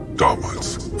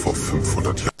 Damals, vor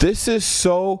 500 Jahren. This is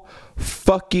so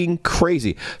fucking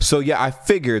crazy. So yeah, I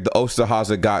figured the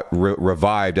Osterhase got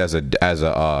revived as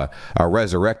a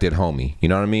resurrected homie. You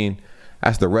know what I mean?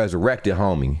 That's the resurrected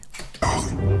homie.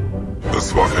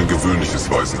 Es war kein gewöhnliches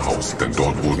Waisenhaus, denn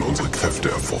dort wurden unsere Kräfte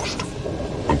erforscht.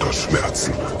 Unter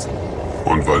Schmerzen.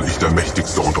 Und weil ich der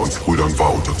mächtigste unter uns Brüdern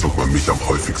war, unterzog man mich am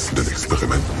häufigsten den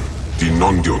Experimenten. Die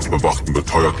Nonnen, die uns bewachten,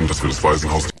 beteuerten, dass wir das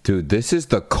Waisenhaus... Dude, this is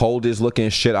the coldest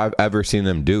looking shit I've ever seen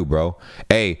them do, bro.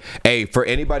 Hey, for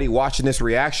anybody watching this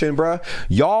reaction, bro,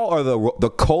 y'all are the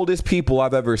coldest people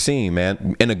I've ever seen,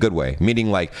 man. In a good way. Meaning,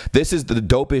 like, this is the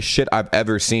dopest shit I've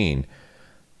ever seen.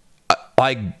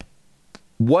 Like...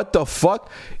 What the fuck?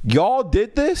 Y'all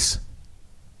did this?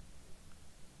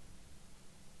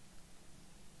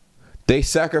 They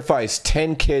sacrificed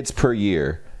 10 kids per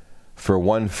year for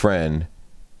one friend.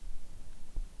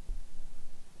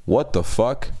 What the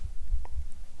fuck?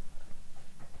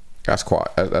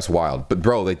 That's wild. But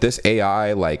bro, like this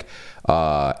AI like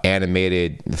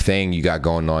animated thing you got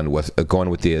going with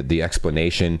the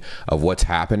explanation of what's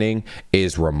happening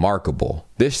is remarkable.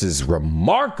 This is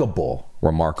remarkable.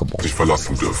 Sich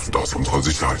verlassen dürfen, da es unserer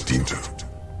Sicherheit diente.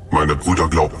 Meine Brüder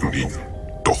glaubten ihnen,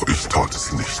 doch ich tat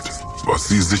es nicht. Was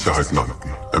sie Sicherheit nannten,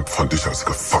 empfand ich als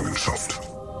Gefangenschaft.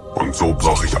 Und so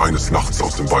brach ich eines Nachts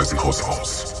aus dem Waisenhaus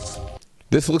aus.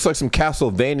 This looks like some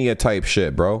Castlevania type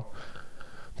shit, bro.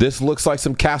 This looks like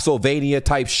some Castlevania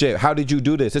type shit. How did you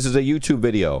do this? This is a YouTube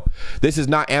video. This is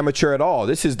not amateur at all.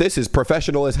 This is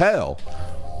professional as hell.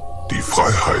 Die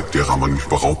Freiheit, derer man mich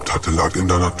beraubt hatte, lag in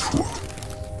der Natur.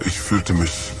 Ich fühlte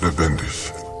mich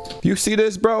lebendig. You see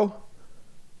this, bro?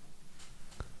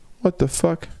 What the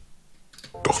fuck?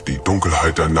 Doch die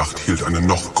Dunkelheit der Nacht hielt eine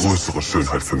noch größere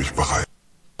Schönheit für mich bereit.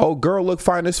 Oh, girl look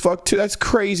fine as fuck too. That's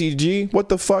crazy, G. What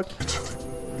the fuck?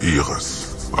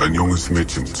 Iris. Ein junges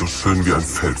Mädchen, so schön wie ein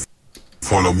Feld,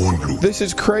 voller Mondblut. This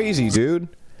is crazy, dude.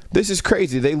 This is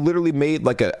crazy. They literally made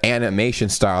like an animation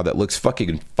style that looks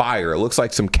fucking fire. It looks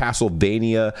like some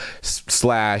Castlevania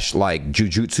slash like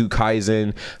Jujutsu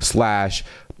Kaisen slash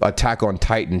Attack on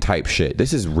Titan type shit.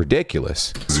 This is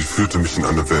ridiculous. Sie führte mich in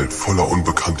eine Welt voller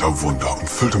unbekannter Wunder und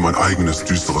füllte mein eigenes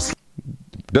düsteres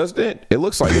Doesn't it? It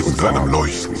looks like Leben mit einem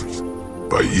Leuchten.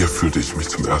 Bei ihr fühlte ich mich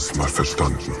zum ersten Mal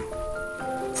verstanden.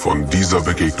 Von dieser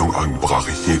Begegnung an brach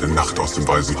ich jede Nacht aus dem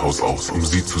Waisenhaus aus, um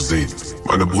sie zu sehen.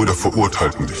 Meine Brüder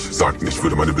verurteilten mich, sagten, ich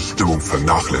würde meine Bestimmung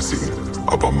vernachlässigen.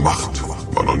 Aber Macht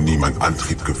war noch nie mein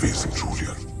Antrieb gewesen,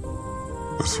 Julian.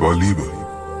 Es war Liebe.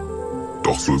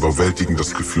 Doch so überwältigend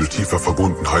das Gefühl tiefer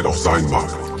Verbundenheit auch sein mag.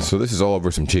 So this is all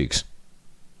over some cheeks.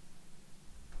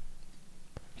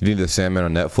 You think The Sandman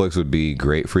on Netflix would be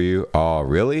great for you? Oh,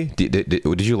 really?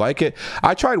 Did you like it?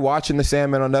 I tried watching The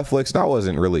Sandman on Netflix, and I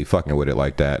wasn't really fucking with it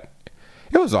like that.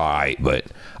 It was alright, but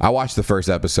I watched the first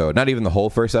episode. Not even the whole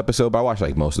first episode, but I watched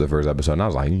like most of the first episode, and I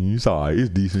was like, it's alright, it's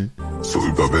decent. So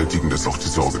überwältigend ist auch die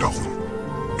Sorge darum.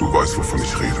 Du weißt, wovon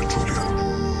ich rede,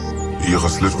 Julian.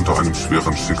 Iris litt unter einem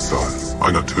schweren Schicksal,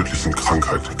 einer tödlichen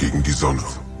Krankheit gegen die Sonne.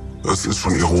 Es ist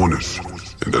schon ironisch.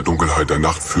 In der Dunkelheit der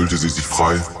Nacht fühlte sie sich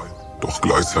frei, doch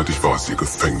gleichzeitig war es ihr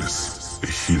Gefängnis.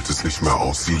 Ich hielt es nicht mehr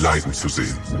aus, sie leiden zu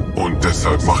sehen. Und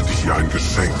deshalb machte ich ihr ein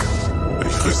Geschenk.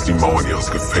 Ich riss die Mauern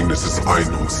ihres Gefängnisses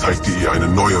ein und zeigte ihr eine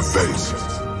neue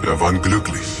Welt. Wir waren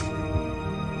glücklich.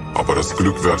 Aber das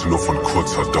Glück währte nur von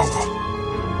kurzer Dauer.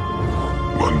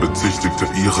 Man bezichtigte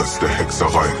Iris der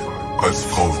Hexerei, als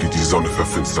Frau, die die Sonne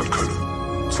verfinstern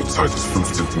könne. Zur Zeit des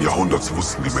 15. Jahrhunderts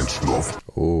wussten die Menschen nur auf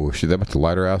she's about to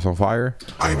light her ass on fire?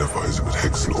 Eine Weise mit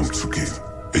Hexen umzugehen.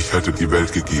 Ich hätte die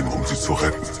Welt gegeben, um sie zu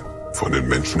retten. Von den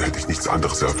Menschen hätte ich nichts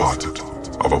anderes erwartet.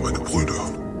 Aber meine Brüder,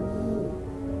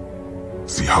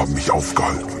 sie haben mich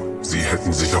aufgehalten. Sie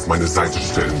hätten sich auf meine Seite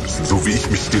stellen müssen, so wie ich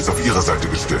mich stets auf ihre Seite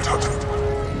gestellt hatte.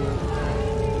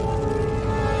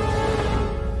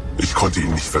 Ich konnte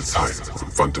ihnen nicht verzeihen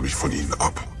und wandte mich von ihnen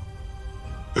ab.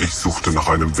 Ich suchte nach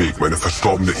einem Weg, meine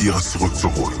verstorbene Iris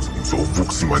zurückzuholen. Und so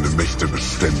wuchsen meine Mächte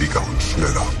beständiger und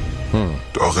schneller.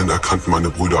 Darin erkannten meine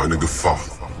Brüder eine Gefahr.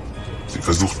 Sie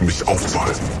versuchten mich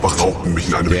aufzuhalten, beraubten mich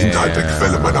in einem Hinterhalt der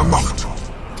Quelle meiner Macht.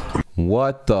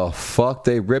 What the fuck?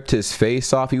 They ripped his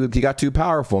face off. He got too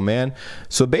powerful, man.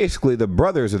 So basically, the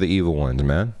brothers are the evil ones,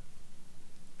 man.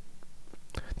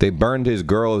 They burned his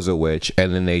girl as a witch,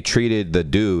 and then they treated the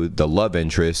dude, the love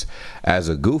interest, as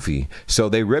a goofy. So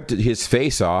they ripped his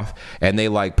face off, and they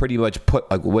like pretty much put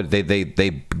like what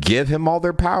they give him all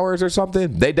their powers or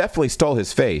something. They definitely stole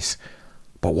his face,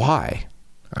 but why?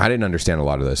 I didn't understand a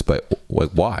lot of this, but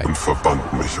why?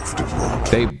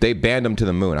 They banned him to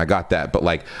the moon. I got that, but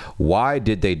like, why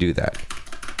did they do that?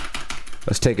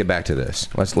 Let's take it back to this.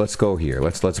 Let's go here.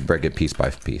 Let's break it piece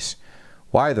by piece.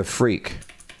 Why the freak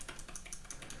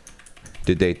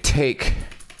did they take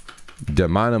the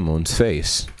MANN IM MOND's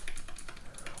face?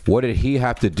 What did he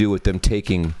have to do with them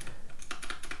taking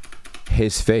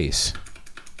his face?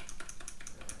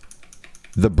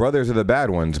 The brothers are the bad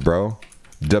ones, bro.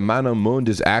 The MANN IM MOND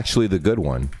is actually the good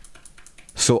one.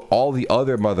 So all the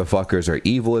other motherfuckers are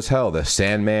evil as hell. The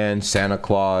Sandman, Santa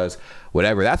Claus,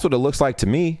 whatever. That's what it looks like to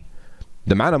me.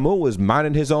 The MANN IM MOND was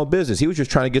minding his own business. He was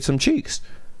just trying to get some cheeks.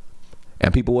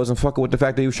 And people wasn't fucking with the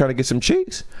fact that he was trying to get some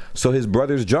cheeks. So his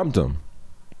brothers jumped him.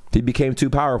 He became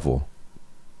too powerful.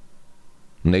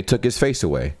 And they took his face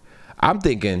away. I'm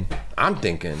thinking,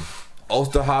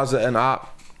 Osterhaza an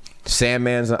op,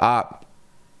 Sandman's an op,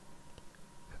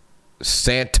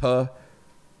 Santa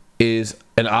is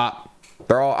an op.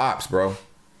 They're all ops, bro.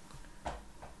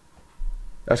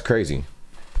 That's crazy.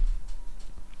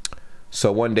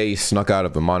 So one day he snuck out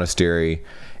of a monastery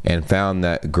and found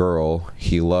that girl.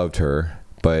 He loved her,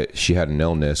 but she had an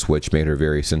illness which made her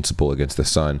very sensible against the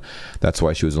sun. That's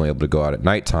why she was only able to go out at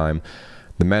nighttime.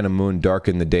 The MANN IM MOND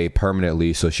darkened the day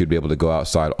permanently so she'd be able to go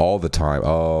outside all the time.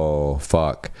 Oh,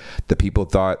 fuck. The people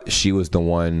thought she was the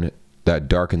one that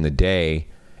darkened the day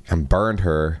and burned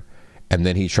her, and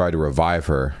then he tried to revive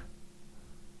her.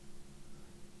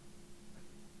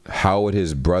 How would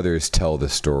his brothers tell the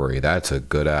story? That's a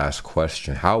good-ass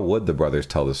question. How would the brothers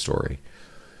tell the story?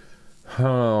 So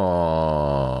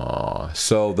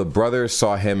the brothers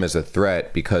saw him as a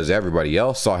threat because everybody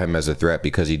else saw him as a threat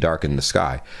because he darkened the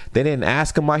sky. They didn't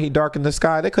ask him why he darkened the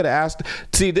sky. They could have asked.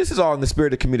 See, this is all in the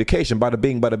spirit of communication. Bada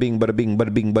bing, bada bing, bada bing,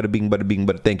 bada bing, bada bing, bada bing.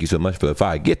 But thank you so much for the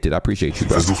fire. Get it. I appreciate you,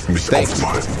 bro. Versuchten mich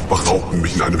aufzuhalten, beraubten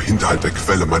mich in einem Hinterhalt der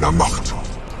Quelle meiner Macht.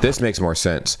 This makes more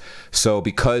sense. So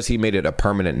because he made it a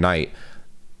permanent night,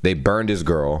 they burned his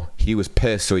girl. He was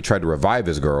pissed, so he tried to revive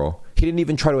his girl. He didn't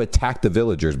even try to attack the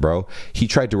villagers, bro. He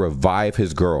tried to revive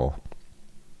his girl.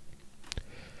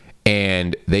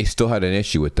 And they still had an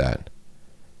issue with that.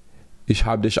 Ich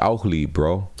hab dich auch lieb,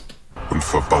 bro. Und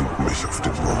verbanden mich auf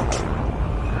den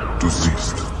Mond. Du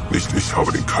siehst, nicht ich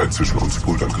habe den Keil zwischen uns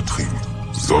Brüdern getrieben,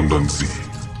 sondern sie.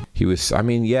 He was, I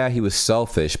mean, yeah, he was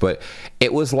selfish, but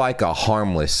it was like a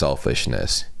harmless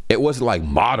selfishness. It wasn't like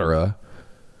Madara.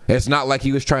 It's not like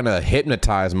he was trying to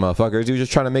hypnotize motherfuckers. He was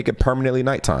just trying to make it permanently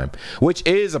nighttime, which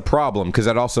is a problem because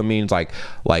that also means like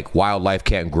wildlife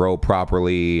can't grow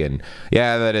properly, and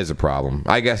yeah, that is a problem.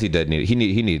 I guess he did need he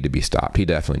needed to be stopped. He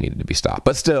definitely needed to be stopped.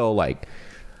 But still, like,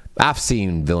 I've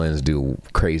seen villains do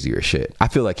crazier shit. I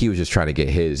feel like he was just trying to get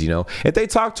his, you know. If they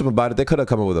talked to him about it, they could have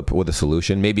come up with a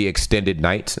solution. Maybe extended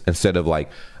nights instead of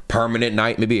like permanent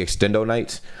night, maybe extendo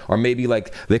nights, or maybe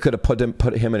like they could have put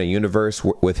him in a universe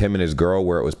with him and his girl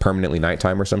where it was permanently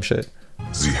nighttime or some shit.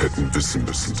 Sie hätten wissen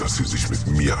müssen, dass sie sich mit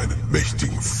mir einen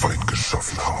mächtigen Feind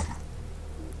geschaffen haben.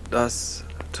 Das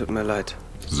tut mir leid.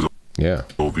 So, yeah.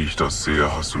 So wie ich das sehe,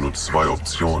 hast du nur zwei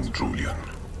Optionen, Julian.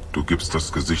 Du gibst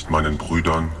das Gesicht meinen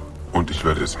Brüdern und ich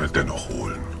werde es mir dennoch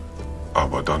holen.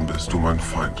 Aber dann bist du mein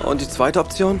Feind. Und die zweite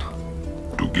Option?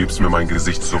 Du gibst mir mein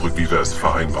Gesicht zurück, wie wir es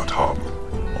vereinbart haben.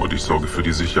 Und ich sorge für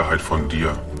die Sicherheit von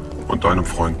dir und deinem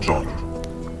Freund John.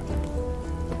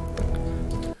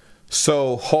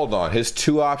 So, hold on. His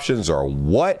two options are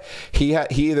what? He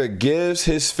either gives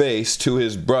his face to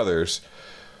his brothers,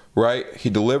 right? He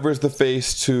delivers the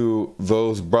face to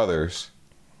those brothers,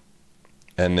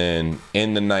 and then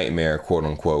in the nightmare, quote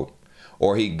unquote,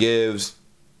 or he gives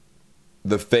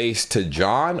the face to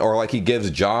John, or like he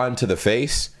gives John to the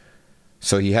face.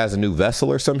 So he has a new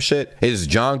vessel or some shit? Is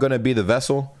John going to be the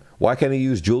vessel? Why can't he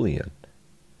use Julian?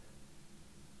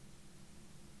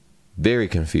 Very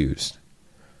confused.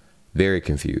 Very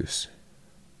confused.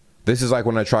 This is like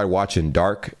when I tried watching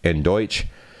Dark in Deutsch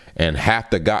and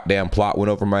half the goddamn plot went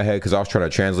over my head because I was trying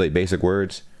to translate basic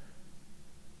words.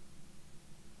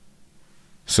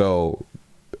 So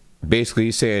basically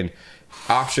he's saying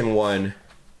option one,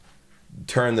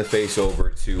 turn the face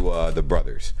over to the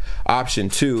brothers. Option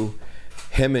two,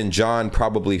 him and John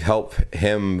probably help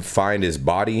him find his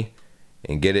body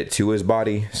and get it to his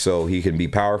body so he can be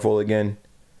powerful again.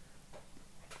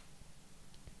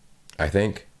 I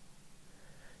think.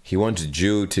 He wants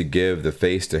Ju to give the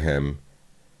face to him,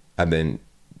 and then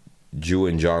Ju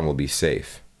and John will be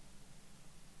safe.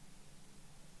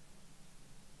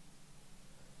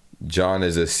 John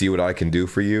is a see what I can do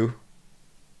for you.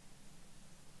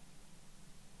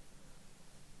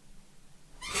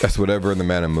 That's whatever in the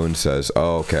Man in Moon says.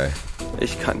 Oh, okay.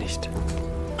 Ich kann nicht.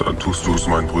 Dann tust du es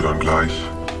meinen Brüdern gleich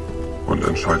und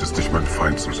entscheidest dich, mein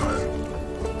Feind zu sein.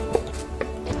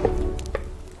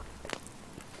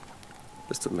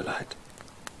 Es tut mir leid.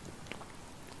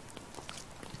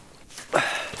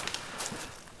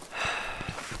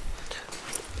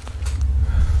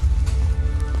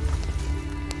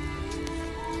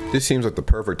 This seems like the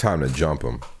perfect time to jump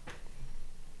him.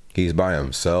 He's by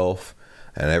himself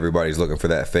and everybody's looking for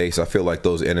that face. I feel like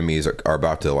those enemies are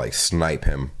about to like snipe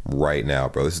him right now,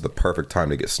 bro. This is the perfect time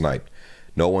to get sniped.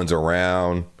 No one's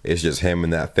around. It's just him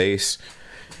and that face.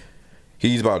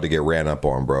 He's about to get ran up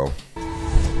on, bro.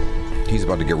 He's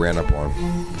about to get ran up on.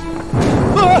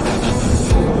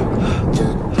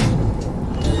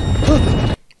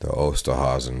 The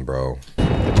Osterhasen, bro.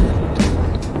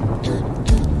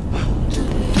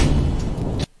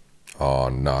 Oh,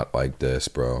 not like this,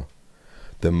 bro.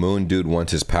 The moon dude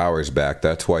wants his powers back.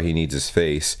 That's why he needs his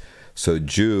face. So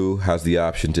Ju has the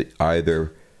option to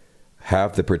either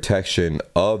have the protection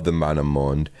of the Man im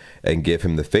Mond and give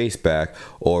him the face back,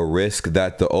 or risk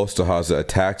that the Osterhase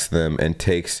attacks them and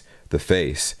takes the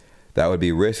face. That would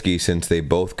be risky since they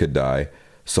both could die.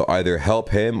 So either help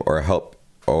him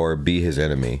or be his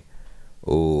enemy.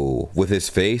 Ooh, with his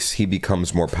face, he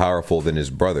becomes more powerful than his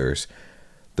brothers.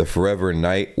 The forever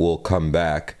night will come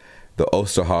back. The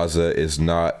Osterhase is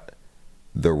not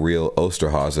the real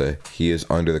Osterhase. He is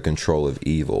under the control of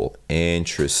evil.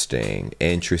 Interesting,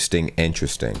 interesting,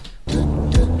 interesting.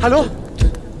 Hallo?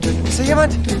 Ist da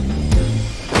jemand?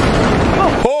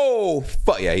 Oh,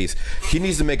 fuck yeah, he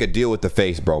needs to make a deal with the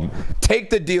face, bro. Take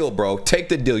the deal, bro. Take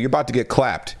the deal. You're about to get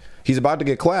clapped. He's about to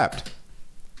get clapped.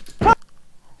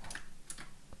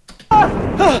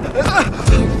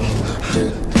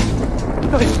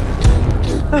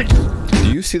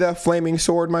 Do you see that flaming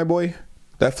sword, my boy?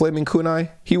 That flaming kunai?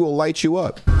 He will light you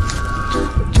up.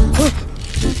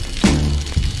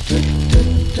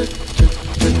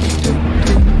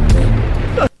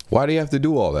 Why do you have to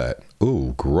do all that?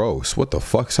 Ooh, gross. What the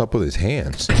fuck's up with his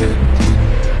hands?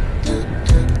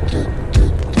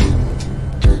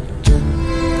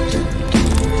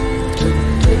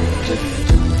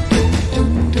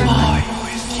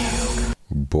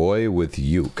 boy with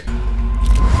uke.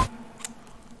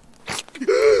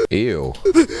 Ew.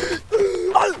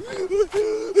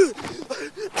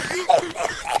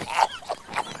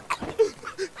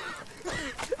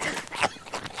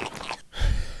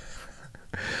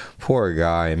 Poor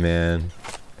guy, man.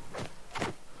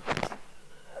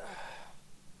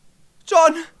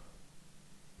 John!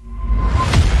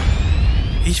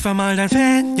 Ich war mal dein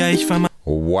Fan, ja, ich war mal.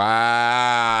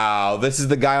 Wow, this is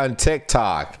the guy on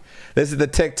TikTok. This is the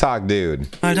TikTok dude.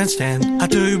 Mal dein Stan,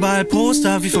 hatte überall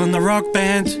Poster wie von der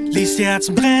Rockband. Ließ die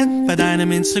Herzen brennen bei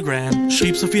deinem Instagram.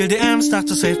 Schrieb so viel DMs,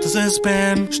 dachte safe, das ist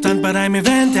Spam. Stand bei deinem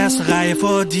Event, erste Reihe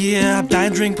vor dir. Hab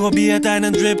deinen Drink probiert,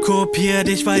 deinen Drip kopiert.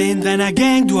 Ich war in deiner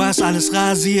Gang, du hast alles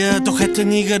rasiert. Doch hätte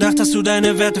nie gedacht, dass du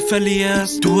deine Werte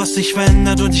verlierst. Du hast dich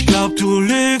verändert und ich glaub, du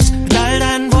lügst. Mit all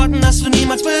deinen Worten, dass du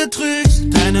niemals betrügst.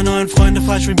 Deine neuen Freunde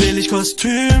falsch wie billig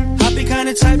Kostüm. Hab hier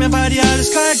keine Zeit mehr, bei dir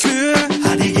alles Kalkül.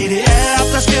 HDGDL,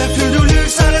 hab das Gefühl, du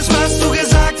lügst. Alles, was du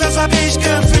gesagt hast, hab ich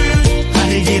gefühlt.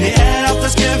 HDGDL, hab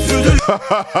das Gefühl, du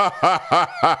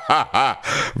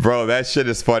Bro, that shit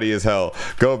is funny as hell.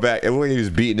 Go back. It looked like he was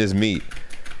beating his meat.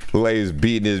 It looked like he was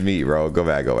beating his meat, bro. Go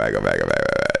back, go back, go back, go back,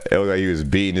 go back. It looked like he was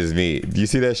beating his meat. Do you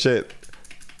see that shit?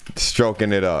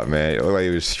 Stroking it up, man. It looked like he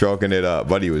was stroking it up,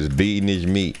 but he was beating his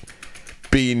meat.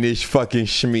 Beating his fucking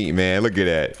schmeat, man. Look at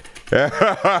that.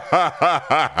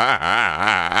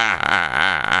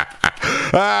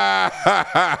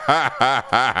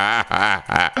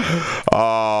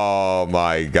 Oh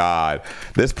my god,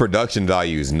 this production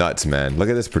value is nuts, man. Look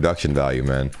at this production value,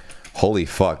 man. Holy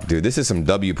fuck, dude, this is some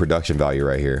W production value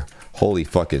right here. Holy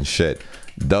fucking shit.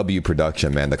 W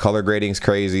production, man. The color grading's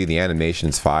crazy, the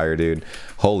animation's fire, dude.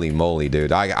 Holy moly,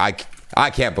 dude. I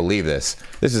can't believe this.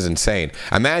 This is insane.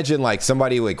 Imagine like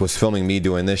somebody like was filming me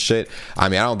doing this shit. I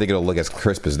mean, I don't think it'll look as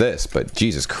crisp as this, but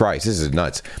Jesus Christ, this is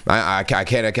nuts. I can't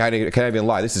even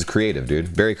lie. This is creative, dude.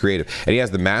 Very creative. And he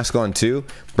has the mask on too.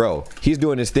 Bro, he's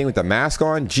doing this thing with the mask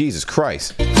on. Jesus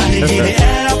Christ.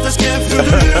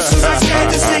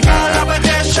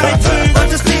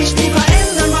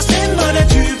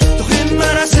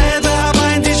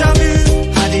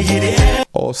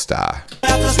 Aus Der.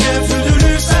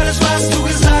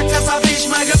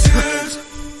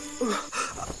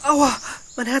 Aua,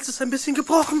 mein Herz ist ein bisschen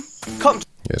gebrochen. Kommt.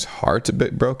 His heart's a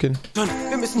bit broken. John,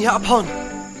 wir müssen hier abhauen.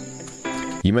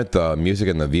 You meant the music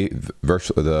and the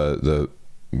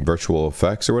virtual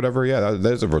effects or whatever? Yeah,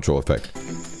 that is a virtual effect.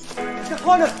 Da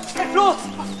vorne, weg los!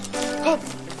 Komm!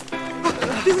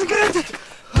 Wir sind gerettet!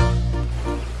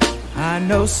 I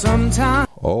know sometimes.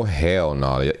 Oh hell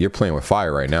no! You're playing with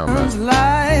fire right now, man.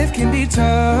 Life can be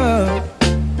tough.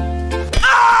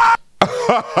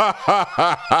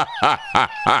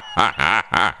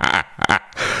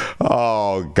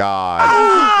 Oh God.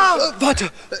 Warte,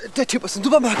 der Typ ist im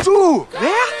Supermarkt. Du! Wer?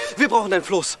 Wir brauchen dein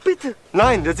Floß. Bitte.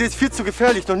 Nein, der See ist viel zu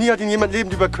gefährlich. Noch nie hat ihn jemand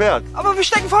lebend überquert. Aber wir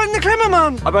stecken voll in der Klemme,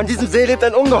 Mann. Aber an diesem See lebt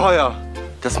ein Ungeheuer,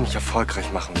 das mich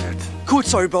erfolgreich machen wird. Cool,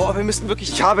 sorry, Bro, aber wir müssten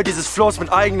wirklich... Ich habe dieses Floß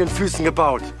mit eigenen Füßen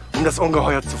gebaut, um das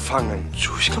Ungeheuer zu fangen.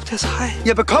 Ich glaube, der ist high.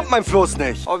 Ihr bekommt mein Floß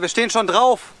nicht. Oh, wir stehen schon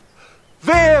drauf.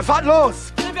 Wehe, fahrt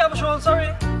los! Sind wir aber schon, sorry.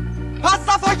 Passt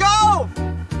auf euch auf!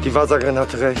 Die Wahrsagerin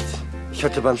hatte recht. Ich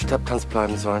hätte beim Stepptanz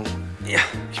bleiben sollen. Ja,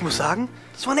 ich muss sagen,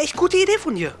 das war eine echt gute Idee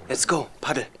von dir. Let's go,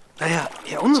 paddel. Naja,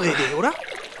 ja, unsere Idee, oder?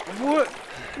 Obwohl,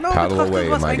 genau Paddle betrachtet away,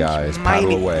 war es my eigentlich guys. meine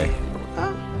Paddle Idee. away.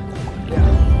 Ja,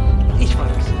 ich war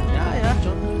das. Ja,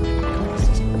 John. Du hast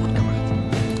das gut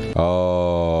gemacht.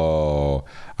 Oh,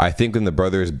 I think when the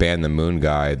brothers banned the moon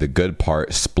guy, the good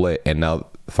part split and now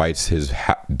fights his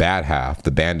bad half,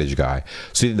 the bandage guy.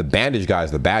 So the bandage guy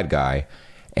is the bad guy,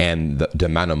 and the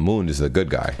MANN IM MOND is the good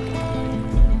guy.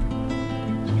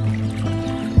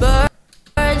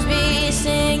 Birds be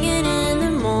singing in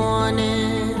the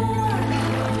morning.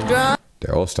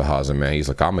 Der Osterhasen, man. He's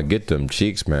like, I'm gonna get them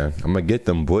cheeks, man. I'm gonna get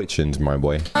them butchins, my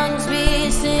boy. Songs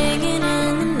be singing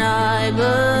in the night,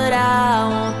 but I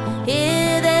won't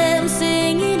hear them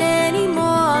singing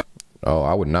anymore. Oh,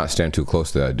 I would not stand too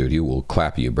close to that dude. He will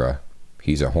clap you, bruh.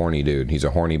 He's a horny dude. He's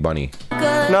a horny bunny.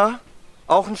 Na,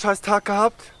 auch einen scheiß Tag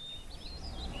gehabt?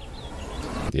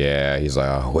 Yeah, he's like,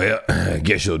 oh, well, I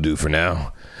guess you'll do for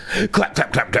now. Clap,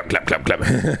 clap, clap, clap, clap, clap, clap.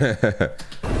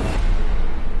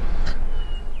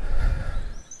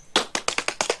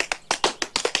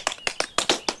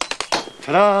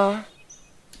 Ta-da!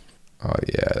 Oh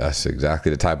yeah, that's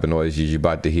exactly the type of noise you're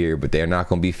about to hear, but they're not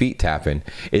gonna be feet tapping.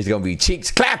 It's gonna be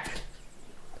cheeks clapping.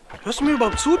 Hörst du mir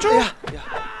überhaupt zu, Joe? Ja.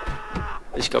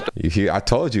 Ich glaube... I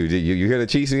told you. You hear the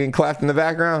cheeks getting clapped in the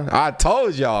background? I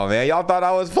told y'all, man. Y'all thought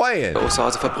I was playing. Der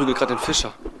Osterhase verprügelt gerade den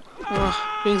Fischer. Ach,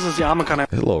 wenigstens die Arme kann er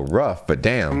It's a little rough, but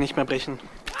damn. nicht mehr brechen.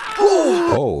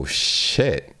 Oh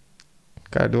shit.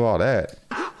 Gotta do all that.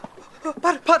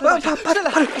 Warte,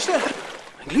 schnell.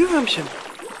 Ein Glühwürmchen.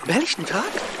 Am hellsten Tag?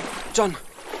 John,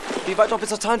 wie weit noch bis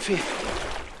zur Zahnfee?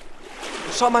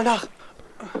 Schau mal nach.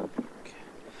 Okay.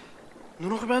 Nur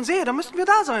noch über den See, dann müssten wir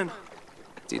da sein.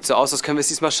 Sieht so aus, als können wir es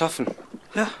diesmal schaffen.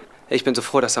 Ja. Ich bin so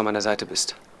froh, dass du an meiner Seite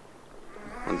bist.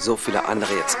 Und so viele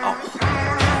andere jetzt auch.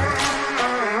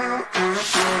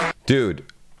 Dude,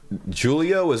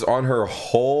 Julia was on her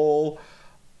whole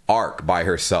arc by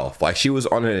herself. Like, she was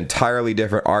on an entirely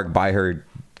different arc by her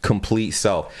complete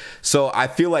self. So I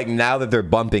feel like now that they're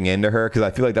bumping into her, because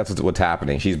I feel like that's what's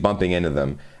happening. She's bumping into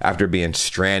them after being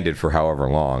stranded for however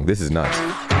long. This is nuts.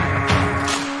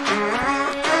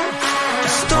 The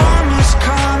storm is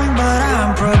coming, but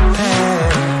I'm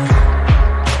prepared.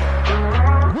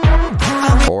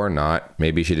 Or not.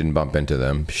 Maybe she didn't bump into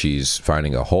them. She's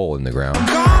finding a hole in the ground.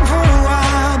 Gone for a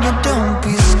while, but don't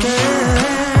be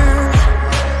scared.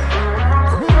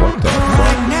 What the fuck?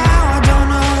 Right now, I don't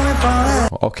know if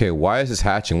I'll Okay, why is this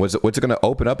hatching? What's it gonna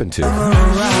open up into?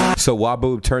 So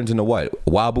Wabu turns into what?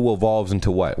 Wabu evolves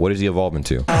into what? What does he evolve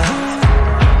into?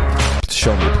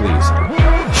 Show me, please.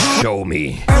 Show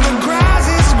me. The grass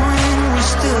is green, we're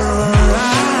still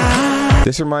alive.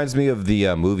 This reminds me of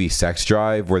the movie Sex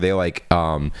Drive, where they like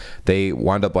they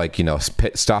wound up like, you know,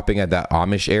 pit stopping at that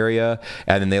Amish area,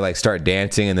 and then they like start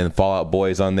dancing, and then Fall Out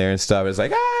Boy's on there and stuff. It's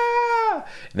like ah,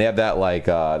 and they have that like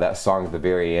that song at the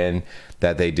very end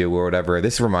that they do or whatever.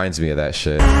 This reminds me of that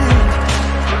shit.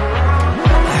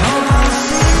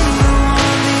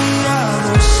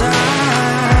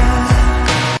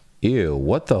 Ew,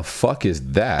 what the fuck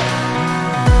is that?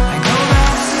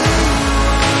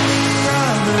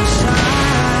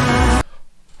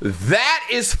 That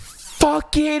is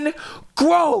fucking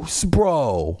gross,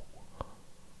 bro.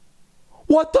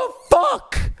 What the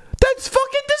fuck? That's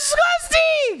fucking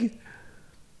disgusting.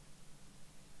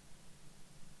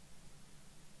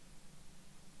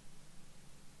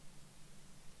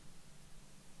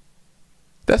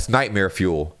 That's nightmare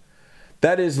fuel.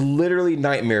 That is literally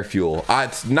nightmare fuel.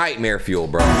 It's nightmare fuel,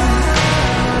 bro.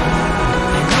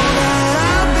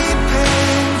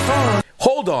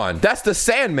 Hold on. That's the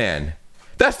Sandman.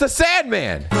 That's the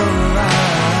Sandman.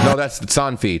 No, that's the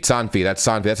Sanfi. Sanfi. That's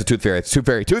Sanfi. That's the Tooth Fairy. It's Tooth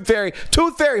Fairy. Tooth Fairy.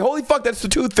 Tooth Fairy. Holy fuck, that's the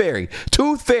Tooth Fairy.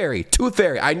 Tooth Fairy. Tooth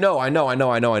Fairy. I know. I know.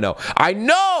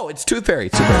 It's Tooth Fairy.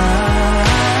 Tooth Fairy.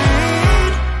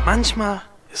 Manchmal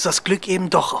ist das Glück eben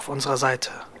doch auf unserer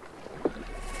Seite.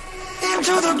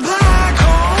 Into the black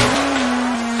hole.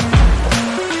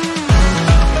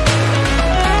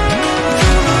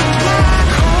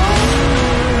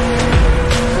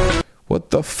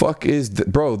 What the fuck is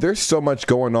bro? There's so much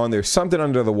going on. There's something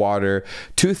under the water.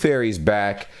 Tooth Fairy's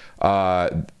back.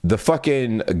 The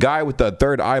fucking guy with the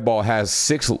third eyeball has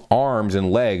 6 arms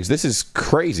and legs. This is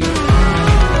crazy.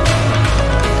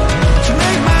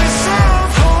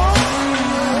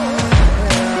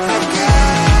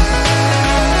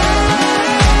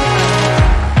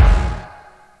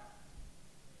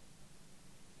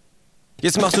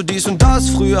 Jetzt machst du dies und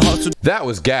das, früher hast du... That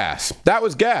was gas. That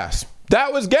was gas.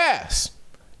 That was gas.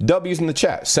 W's in the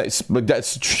chat.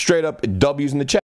 That's straight up W's in the chat.